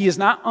problem, he is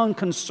not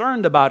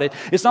unconcerned about it.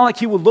 It's not like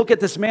he would look at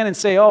this man and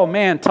say, oh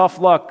man, tough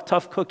luck,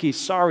 tough cookie,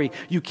 sorry,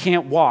 you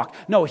can't walk.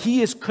 No,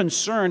 he is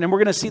concerned, and we're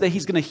going to see that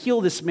he's going to heal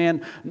this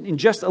man in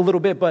just a little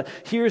bit. But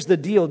here's the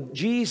deal.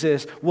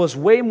 Jesus was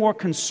way more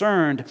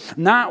concerned,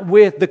 not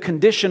with the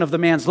condition of the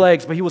man's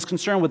legs, but he was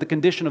concerned with the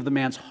condition of the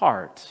man's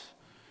heart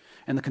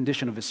and the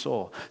condition of his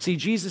soul. See,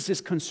 Jesus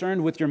is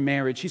concerned with your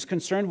marriage. He's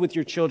concerned with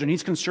your children.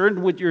 He's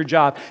concerned with your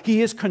job.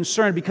 He is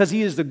concerned because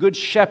he is the good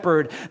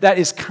shepherd that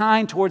is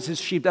kind towards his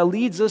sheep, that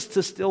leads us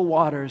to still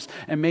waters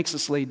and makes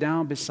us lay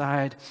down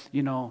beside,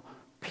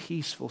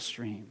 peaceful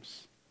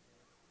streams.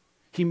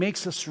 He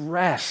makes us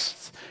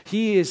rest.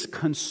 He is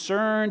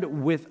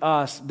concerned with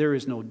us. There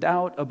is no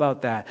doubt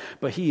about that.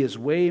 But he is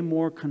way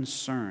more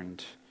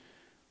concerned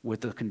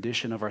with the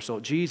condition of our soul.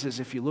 Jesus,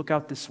 if you look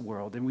out this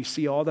world and we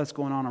see all that's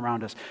going on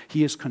around us,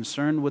 he is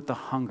concerned with the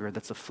hunger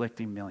that's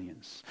afflicting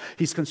millions.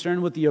 He's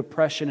concerned with the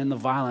oppression and the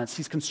violence.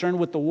 He's concerned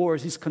with the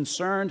wars. He's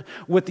concerned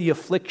with the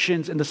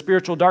afflictions and the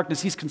spiritual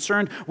darkness. He's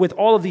concerned with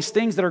all of these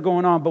things that are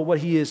going on, but what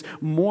he is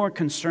more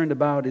concerned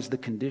about is the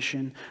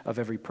condition of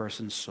every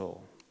person's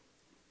soul.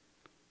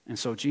 And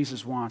so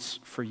Jesus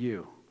wants for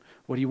you,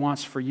 what he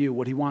wants for you,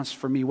 what he wants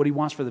for me, what he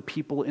wants for the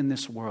people in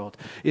this world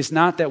is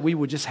not that we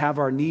would just have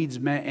our needs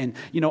met and,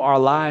 our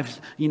lives,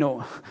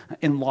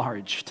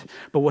 enlarged.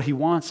 But what he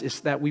wants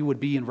is that we would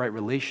be in right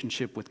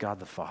relationship with God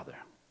the Father.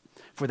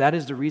 For that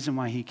is the reason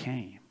why he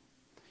came.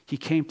 He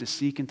came to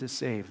seek and to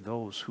save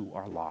those who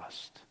are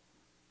lost.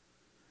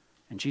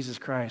 And Jesus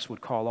Christ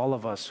would call all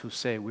of us who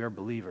say we are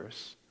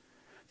believers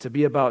to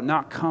be about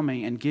not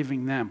coming and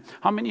giving them.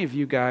 How many of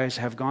you guys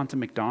have gone to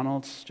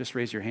McDonald's? Just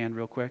raise your hand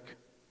real quick.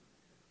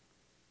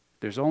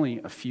 There's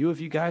only a few of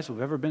you guys who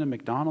have ever been to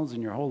McDonald's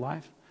in your whole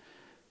life.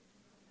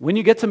 When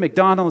you get to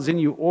McDonald's and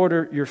you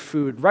order your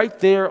food, right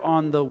there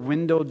on the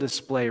window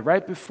display,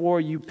 right before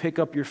you pick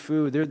up your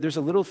food, there's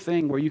a little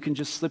thing where you can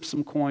just slip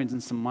some coins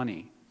and some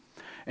money.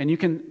 And you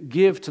can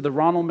give to the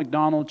Ronald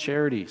McDonald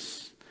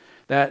Charities.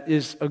 That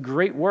is a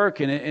great work,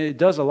 and it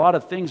does a lot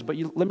of things. But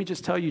let me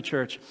just tell you,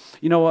 church,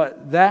 you know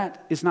what?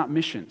 That is not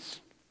missions.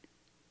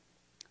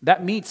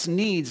 That meets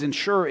needs, and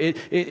sure,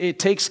 it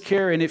takes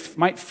care, and it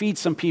might feed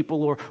some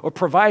people or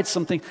provide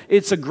something.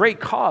 It's a great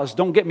cause,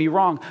 don't get me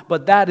wrong,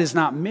 but that is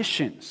not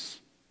missions.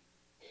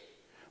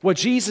 What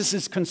Jesus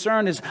is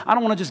concerned is, I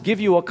don't want to just give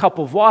you a cup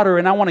of water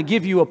and I want to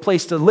give you a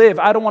place to live.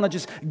 I don't want to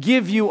just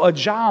give you a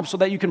job so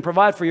that you can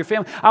provide for your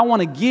family. I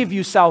want to give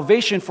you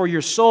salvation for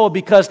your soul,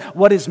 because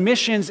what is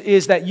missions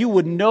is that you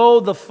would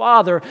know the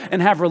Father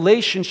and have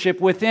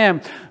relationship with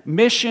Him.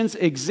 Missions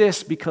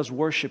exist because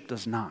worship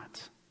does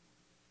not.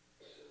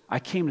 I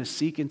came to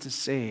seek and to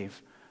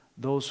save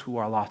those who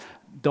are lost.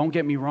 Don't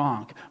get me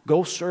wrong.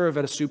 Go serve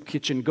at a soup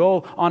kitchen.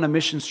 Go on a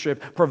mission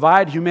trip.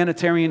 Provide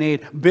humanitarian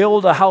aid.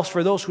 Build a house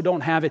for those who don't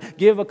have it.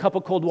 Give a cup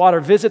of cold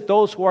water. Visit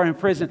those who are in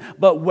prison.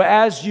 But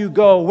as you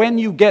go, when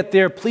you get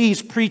there,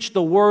 please preach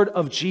the word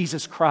of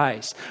Jesus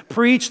Christ.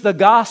 Preach the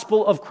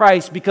gospel of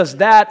Christ, because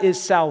that is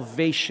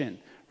salvation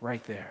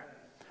right there.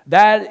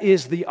 That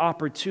is the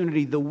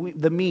opportunity,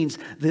 the means,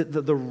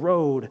 the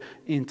road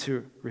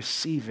into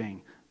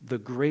receiving the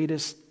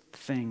greatest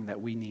thing that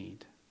we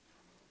need.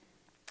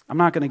 I'm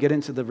not going to get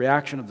into the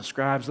reaction of the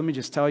scribes. Let me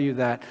just tell you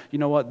that, you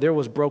know what, there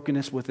was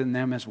brokenness within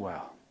them as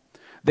well.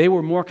 They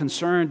were more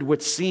concerned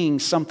with seeing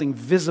something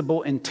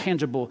visible and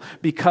tangible,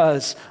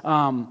 because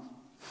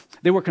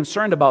they were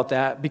concerned about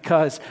that,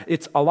 because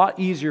it's a lot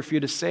easier for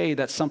you to say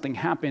that something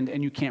happened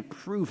and you can't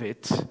prove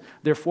it.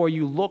 Therefore,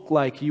 you look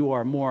like you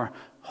are more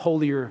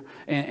holier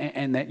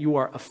and that you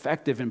are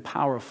effective and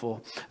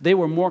powerful. They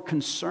were more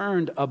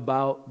concerned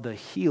about the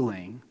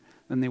healing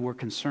than they were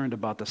concerned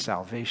about the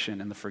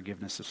salvation and the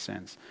forgiveness of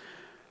sins.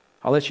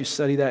 I'll let you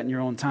study that in your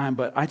own time,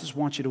 but I just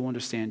want you to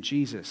understand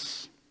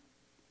Jesus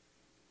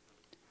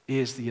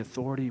is the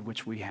authority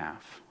which we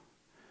have.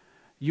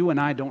 You and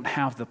I don't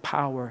have the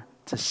power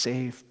to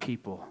save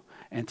people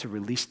and to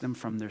release them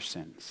from their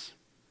sins.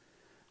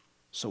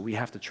 So we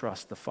have to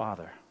trust the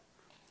Father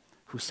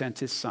who sent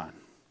His Son.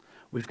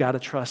 We've got to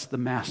trust the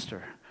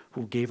Master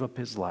who gave up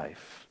His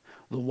life,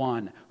 the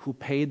one who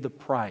paid the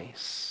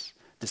price,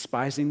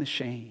 despising the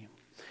shame.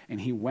 And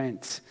He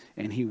went,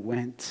 and He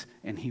went,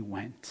 and He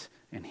went,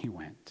 and He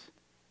went.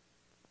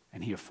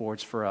 And He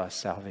affords for us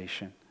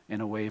salvation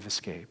and a way of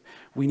escape.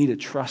 We need to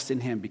trust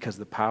in Him because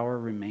the power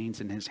remains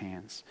in His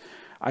hands.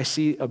 I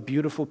see a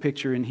beautiful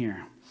picture in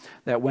here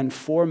that when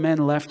 4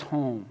 men left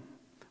home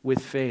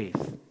with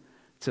faith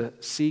to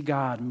see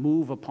God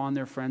move upon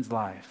their friend's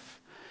life,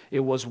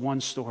 it was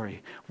one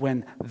story.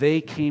 When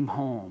they came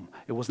home,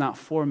 it was not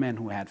 4 men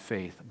who had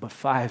faith, but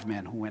 5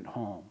 men who went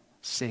home,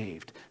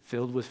 saved,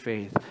 filled with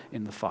faith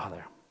in the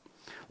Father.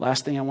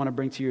 Last thing I want to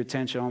bring to your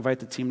attention, I'll invite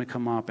the team to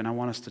come up, and I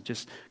want us to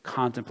just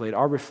contemplate.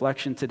 Our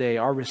reflection today,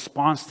 our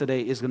response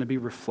today is going to be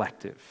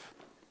reflective.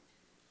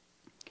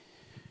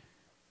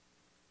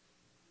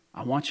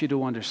 I want you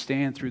to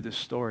understand through this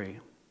story,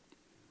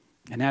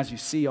 and as you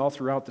see all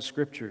throughout the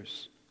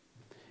scriptures,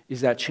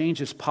 is that change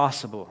is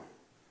possible.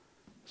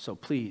 So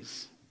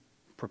please,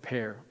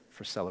 prepare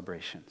for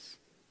celebrations.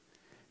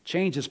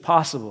 Change is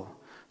possible.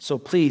 So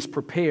please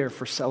prepare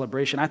for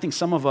celebration. I think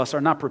some of us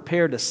are not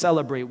prepared to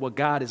celebrate what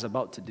God is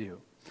about to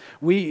do.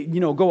 We,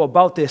 go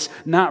about this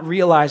not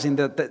realizing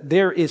that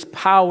there is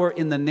power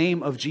in the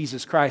name of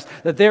Jesus Christ,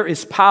 that there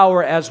is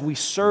power as we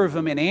serve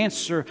Him and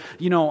answer,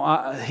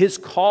 His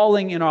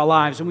calling in our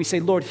lives. And we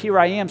say, Lord, here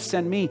I am,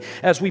 send me,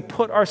 as we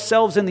put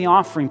ourselves in the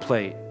offering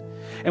plate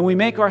and we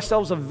make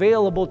ourselves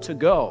available to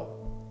go.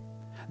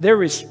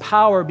 There is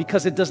power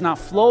because it does not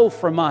flow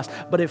from us,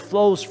 but it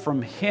flows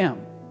from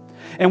Him.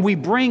 And we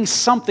bring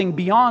something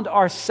beyond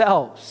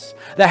ourselves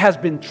that has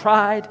been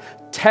tried,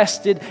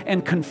 tested,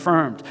 and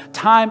confirmed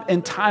time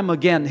and time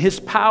again. His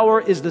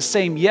power is the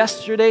same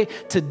yesterday,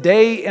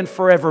 today, and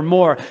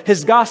forevermore.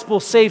 His gospel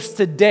saves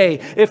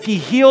today. If He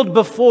healed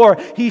before,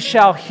 He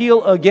shall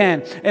heal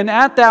again. And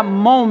at that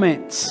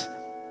moment,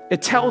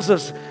 it tells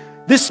us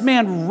this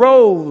man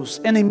rose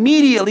and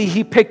immediately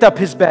he picked up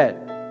his bed.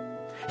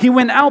 He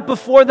went out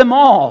before them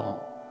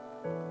all.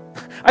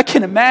 I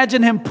can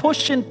imagine him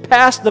pushing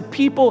past the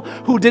people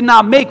who did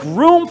not make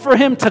room for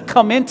him to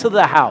come into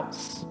the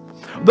house.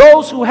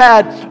 Those who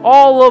had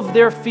all of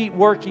their feet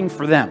working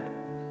for them.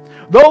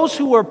 Those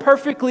who were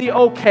perfectly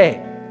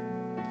okay,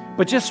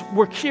 but just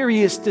were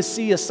curious to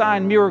see a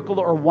sign, miracle,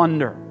 or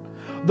wonder.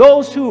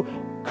 Those who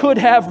could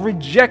have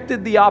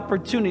rejected the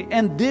opportunity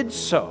and did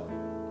so.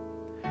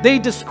 They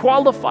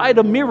disqualified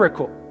a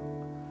miracle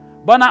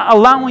by not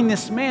allowing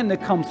this man to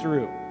come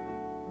through.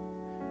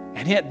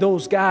 And yet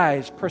those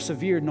guys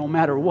persevered no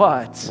matter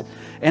what.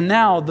 And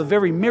now the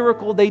very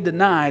miracle they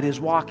denied is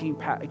walking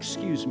past.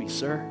 Excuse me,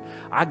 sir.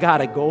 I got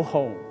to go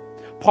home.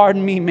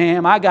 Pardon me,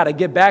 ma'am. I got to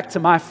get back to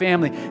my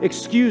family.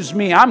 Excuse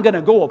me. I'm going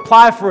to go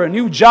apply for a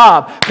new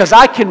job because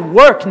I can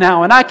work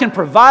now and I can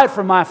provide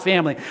for my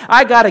family.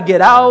 I got to get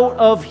out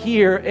of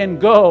here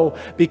and go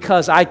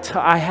because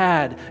I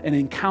had an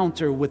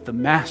encounter with the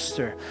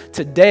Master.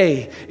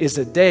 Today is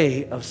a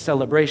day of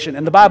celebration.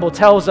 And the Bible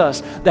tells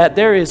us that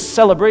there is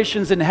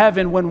celebrations in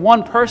heaven when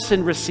one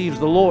person receives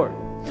the Lord.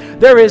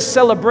 There is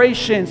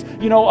celebrations,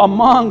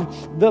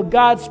 among the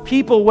God's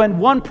people when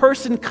one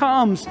person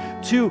comes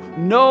to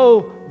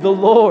know the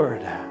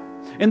Lord.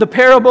 In the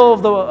parable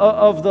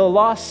of the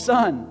lost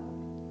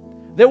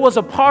son, there was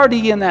a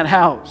party in that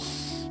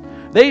house.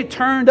 They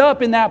turned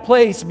up in that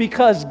place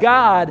because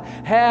God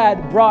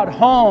had brought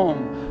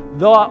home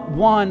the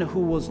one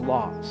who was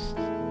lost.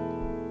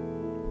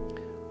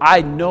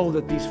 I know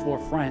that these four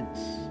friends,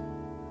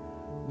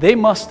 they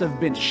must have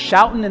been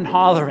shouting and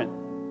hollering.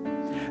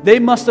 They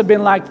must have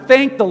been like,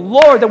 thank the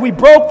Lord that we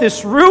broke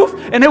this roof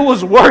and it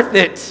was worth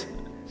it.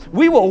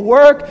 We will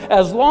work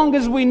as long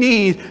as we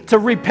need to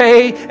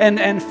repay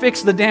and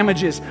fix the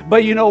damages.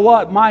 But you know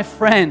what? My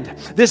friend,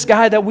 this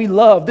guy that we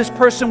love, this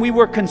person we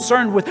were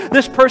concerned with,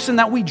 this person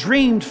that we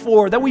dreamed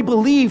for, that we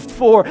believed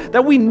for,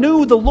 that we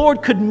knew the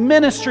Lord could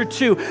minister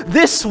to,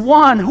 this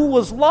one who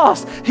was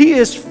lost, he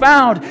is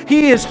found,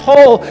 he is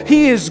whole,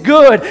 he is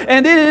good,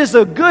 and it is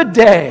a good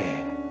day.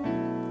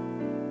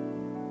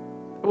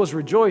 There was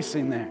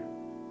rejoicing there.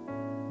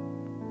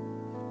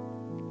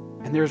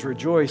 And there's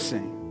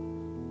rejoicing,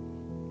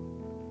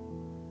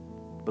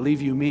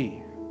 believe you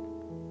me,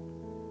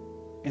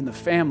 in the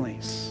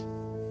families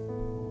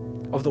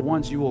of the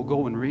ones you will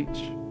go and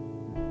reach.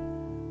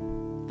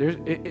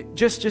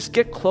 Just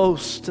get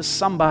close to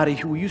somebody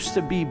who used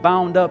to be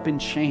bound up in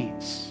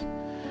chains,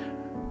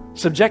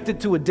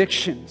 subjected to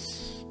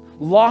addictions,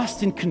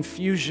 lost in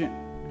confusion,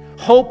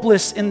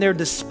 hopeless in their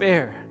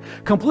despair,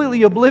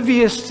 completely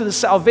oblivious to the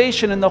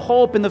salvation and the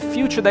hope and the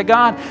future that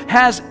God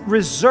has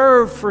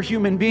reserved for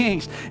human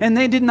beings. And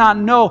they did not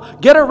know.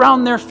 Get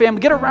around their family,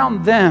 get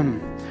around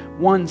them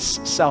once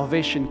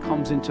salvation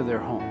comes into their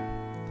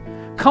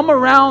home. Come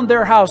around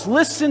their house,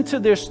 listen to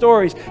their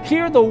stories,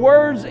 hear the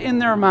words in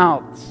their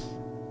mouths,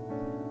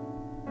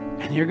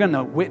 and you're going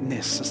to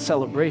witness a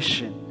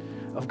celebration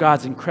of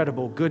God's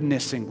incredible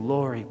goodness and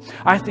glory.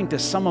 I think that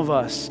some of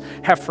us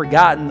have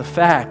forgotten the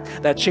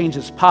fact that change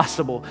is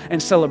possible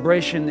and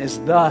celebration is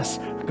thus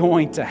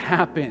going to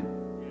happen.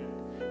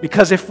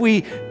 Because if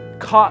we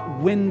caught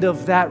wind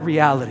of that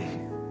reality,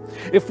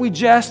 if we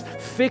just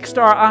fixed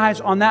our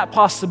eyes on that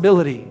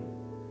possibility,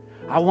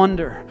 I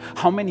wonder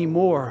how many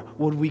more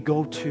would we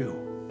go to?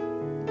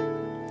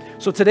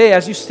 So today,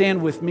 as you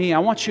stand with me, I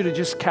want you to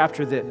just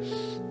capture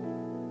this.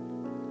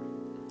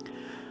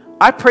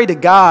 I pray to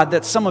God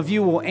that some of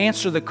you will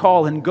answer the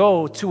call and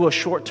go to a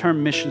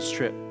short-term missions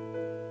trip.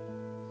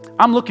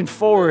 I'm looking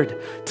forward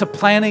to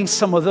planning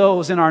some of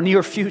those in our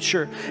near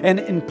future and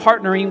in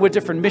partnering with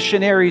different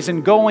missionaries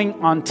and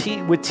going on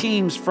with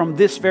teams from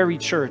this very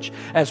church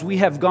as we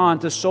have gone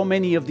to so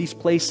many of these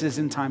places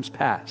in times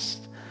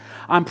past.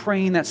 I'm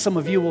praying that some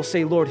of you will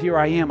say, Lord, here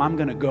I am, I'm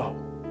going to go.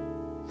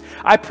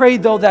 I pray,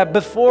 though, that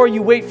before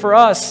you wait for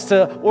us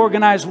to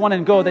organize one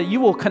and go, that you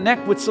will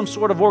connect with some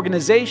sort of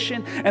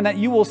organization and that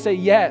you will say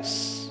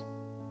yes.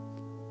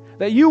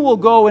 That you will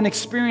go and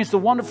experience the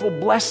wonderful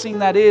blessing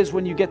that is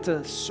when you get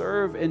to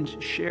serve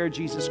and share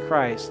Jesus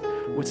Christ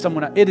with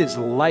someone else. It is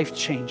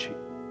life-changing.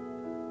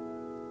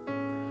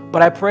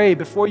 But I pray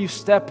before you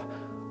step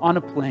on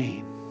a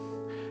plane,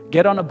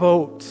 get on a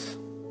boat,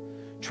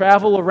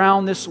 travel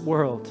around this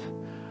world,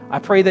 I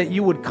pray that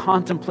you would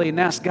contemplate and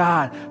ask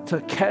God to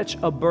catch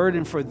a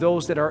burden for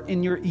those that are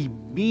in your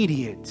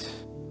immediate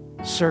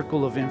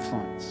circle of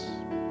influence.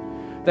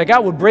 That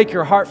God would break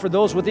your heart for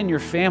those within your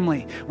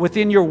family,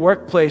 within your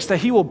workplace. That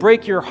He will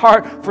break your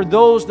heart for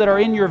those that are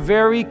in your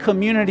very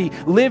community,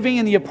 living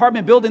in the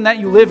apartment building that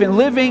you live in,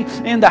 living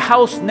in the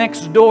house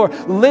next door,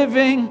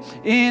 living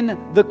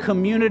in the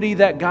community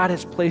that God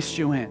has placed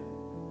you in.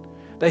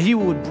 That He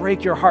would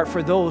break your heart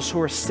for those who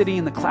are sitting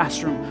in the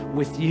classroom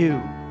with you.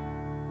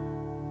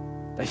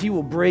 That He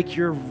will break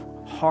your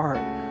heart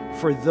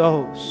for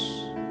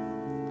those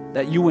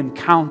that you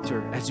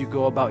encounter as you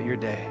go about your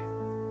day.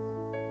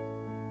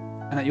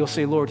 And that you'll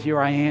say, Lord, here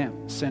I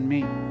am, send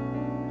me.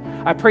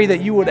 I pray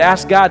that you would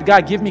ask God,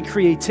 God, give me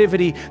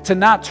creativity to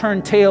not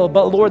turn tail,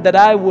 but Lord, that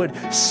I would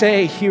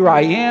say, here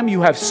I am,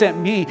 you have sent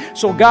me.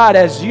 So God,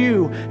 as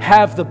you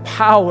have the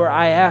power,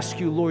 I ask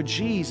you, Lord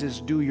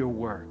Jesus, do your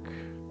work.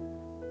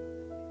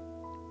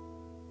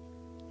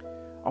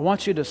 I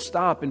want you to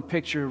stop and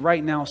picture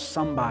right now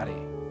somebody,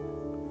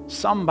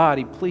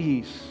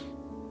 please,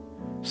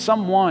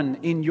 someone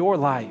in your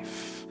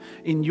life,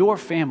 in your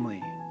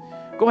family.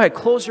 Go ahead,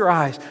 close your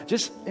eyes.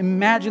 Just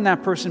imagine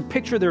that person.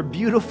 Picture their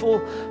beautiful,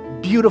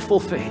 beautiful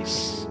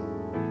face.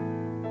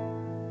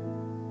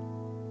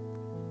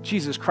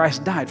 Jesus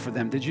Christ died for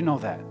them. Did you know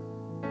that?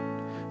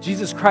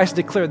 Jesus Christ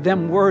declared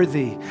them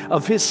worthy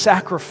of His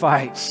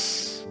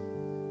sacrifice.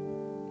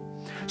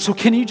 So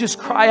can you just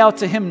cry out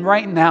to Him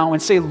right now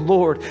and say,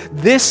 Lord,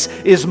 this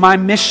is my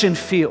mission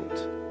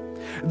field.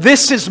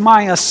 This is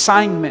my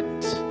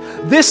assignment.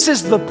 This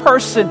is the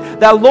person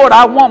that, Lord,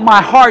 I want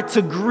my heart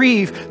to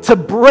grieve, to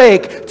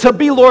break, to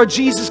be, Lord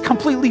Jesus,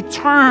 completely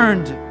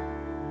turned.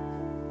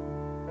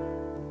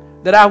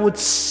 That I would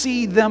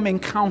see them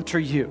encounter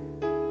You.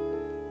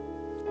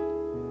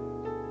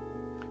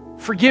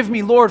 Forgive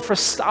me, Lord, for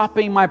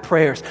stopping my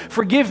prayers.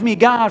 Forgive me,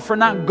 God, for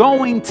not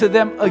going to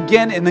them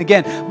again and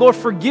again. Lord,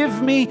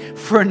 forgive me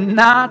for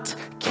not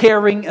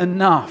caring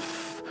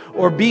enough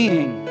or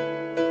being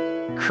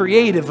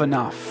creative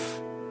enough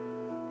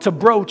to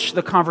broach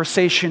the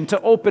conversation,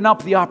 to open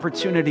up the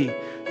opportunity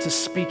to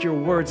speak Your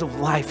words of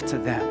life to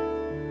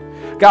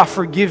them. God,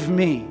 forgive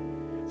me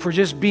for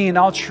just being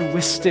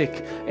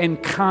altruistic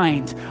and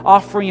kind,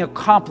 offering a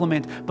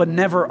compliment, but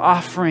never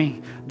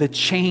offering the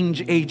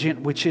change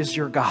agent, which is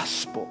Your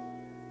gospel.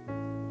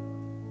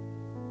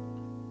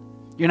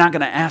 You're not going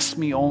to ask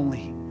me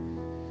only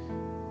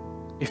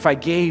if I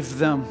gave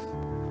them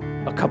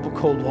a cup of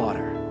cold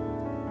water.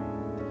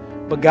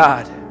 But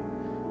God,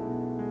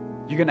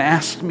 You're going to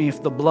ask me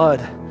if the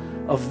blood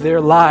of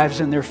their lives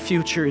and their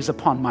future is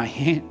upon my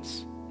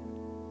hands.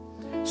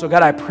 So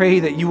God, I pray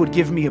that You would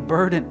give me a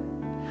burden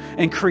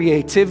and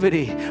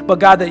creativity, but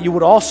God, that You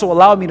would also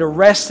allow me to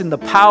rest in the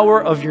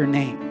power of Your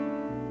name.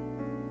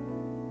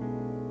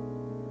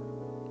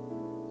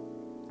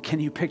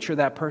 Can you picture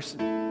that person?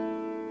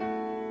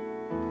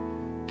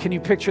 Can you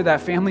picture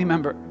that family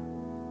member,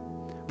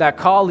 that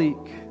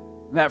colleague,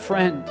 that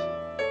friend?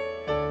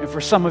 And for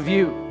some of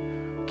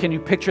you, can you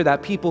picture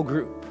that people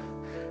group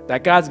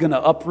that God's going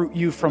to uproot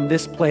you from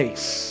this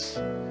place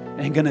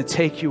and going to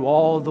take you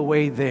all the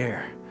way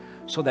there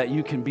so that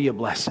you can be a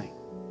blessing?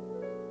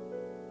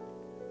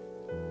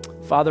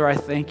 Father, I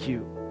thank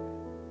You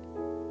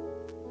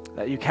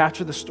that You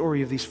capture the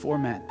story of these 4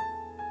 men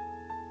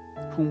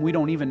whom we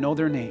don't even know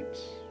their names.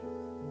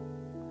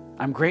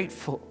 I'm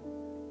grateful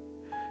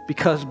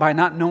because by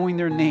not knowing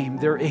their name,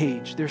 their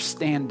age, their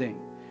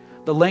standing,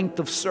 the length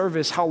of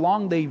service, how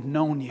long they've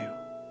known You,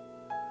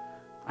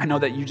 I know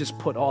that You just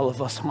put all of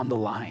us on the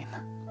line.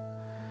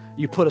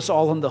 You put us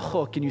all on the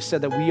hook, and You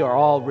said that we are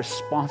all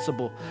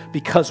responsible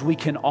because we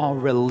can all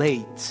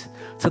relate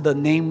to the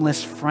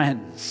nameless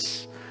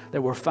friends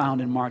that were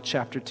found in Mark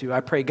chapter 2. I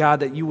pray, God,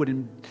 that You would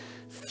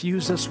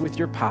infuse us with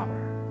Your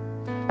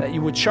power, that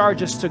You would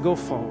charge us to go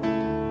forward,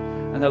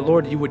 and that,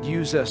 Lord, You would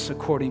use us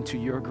according to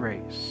Your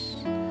grace.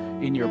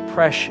 In Your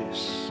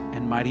precious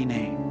and mighty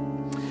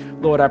name.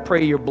 Lord, I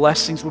pray Your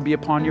blessings would be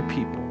upon Your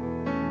people,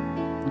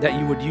 that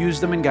You would use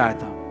them and guide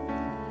them,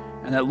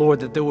 and that, Lord,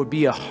 that there would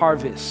be a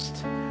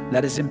harvest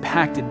that is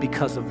impacted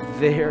because of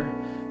their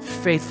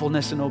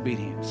faithfulness and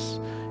obedience.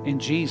 In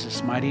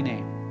Jesus' mighty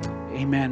name, amen.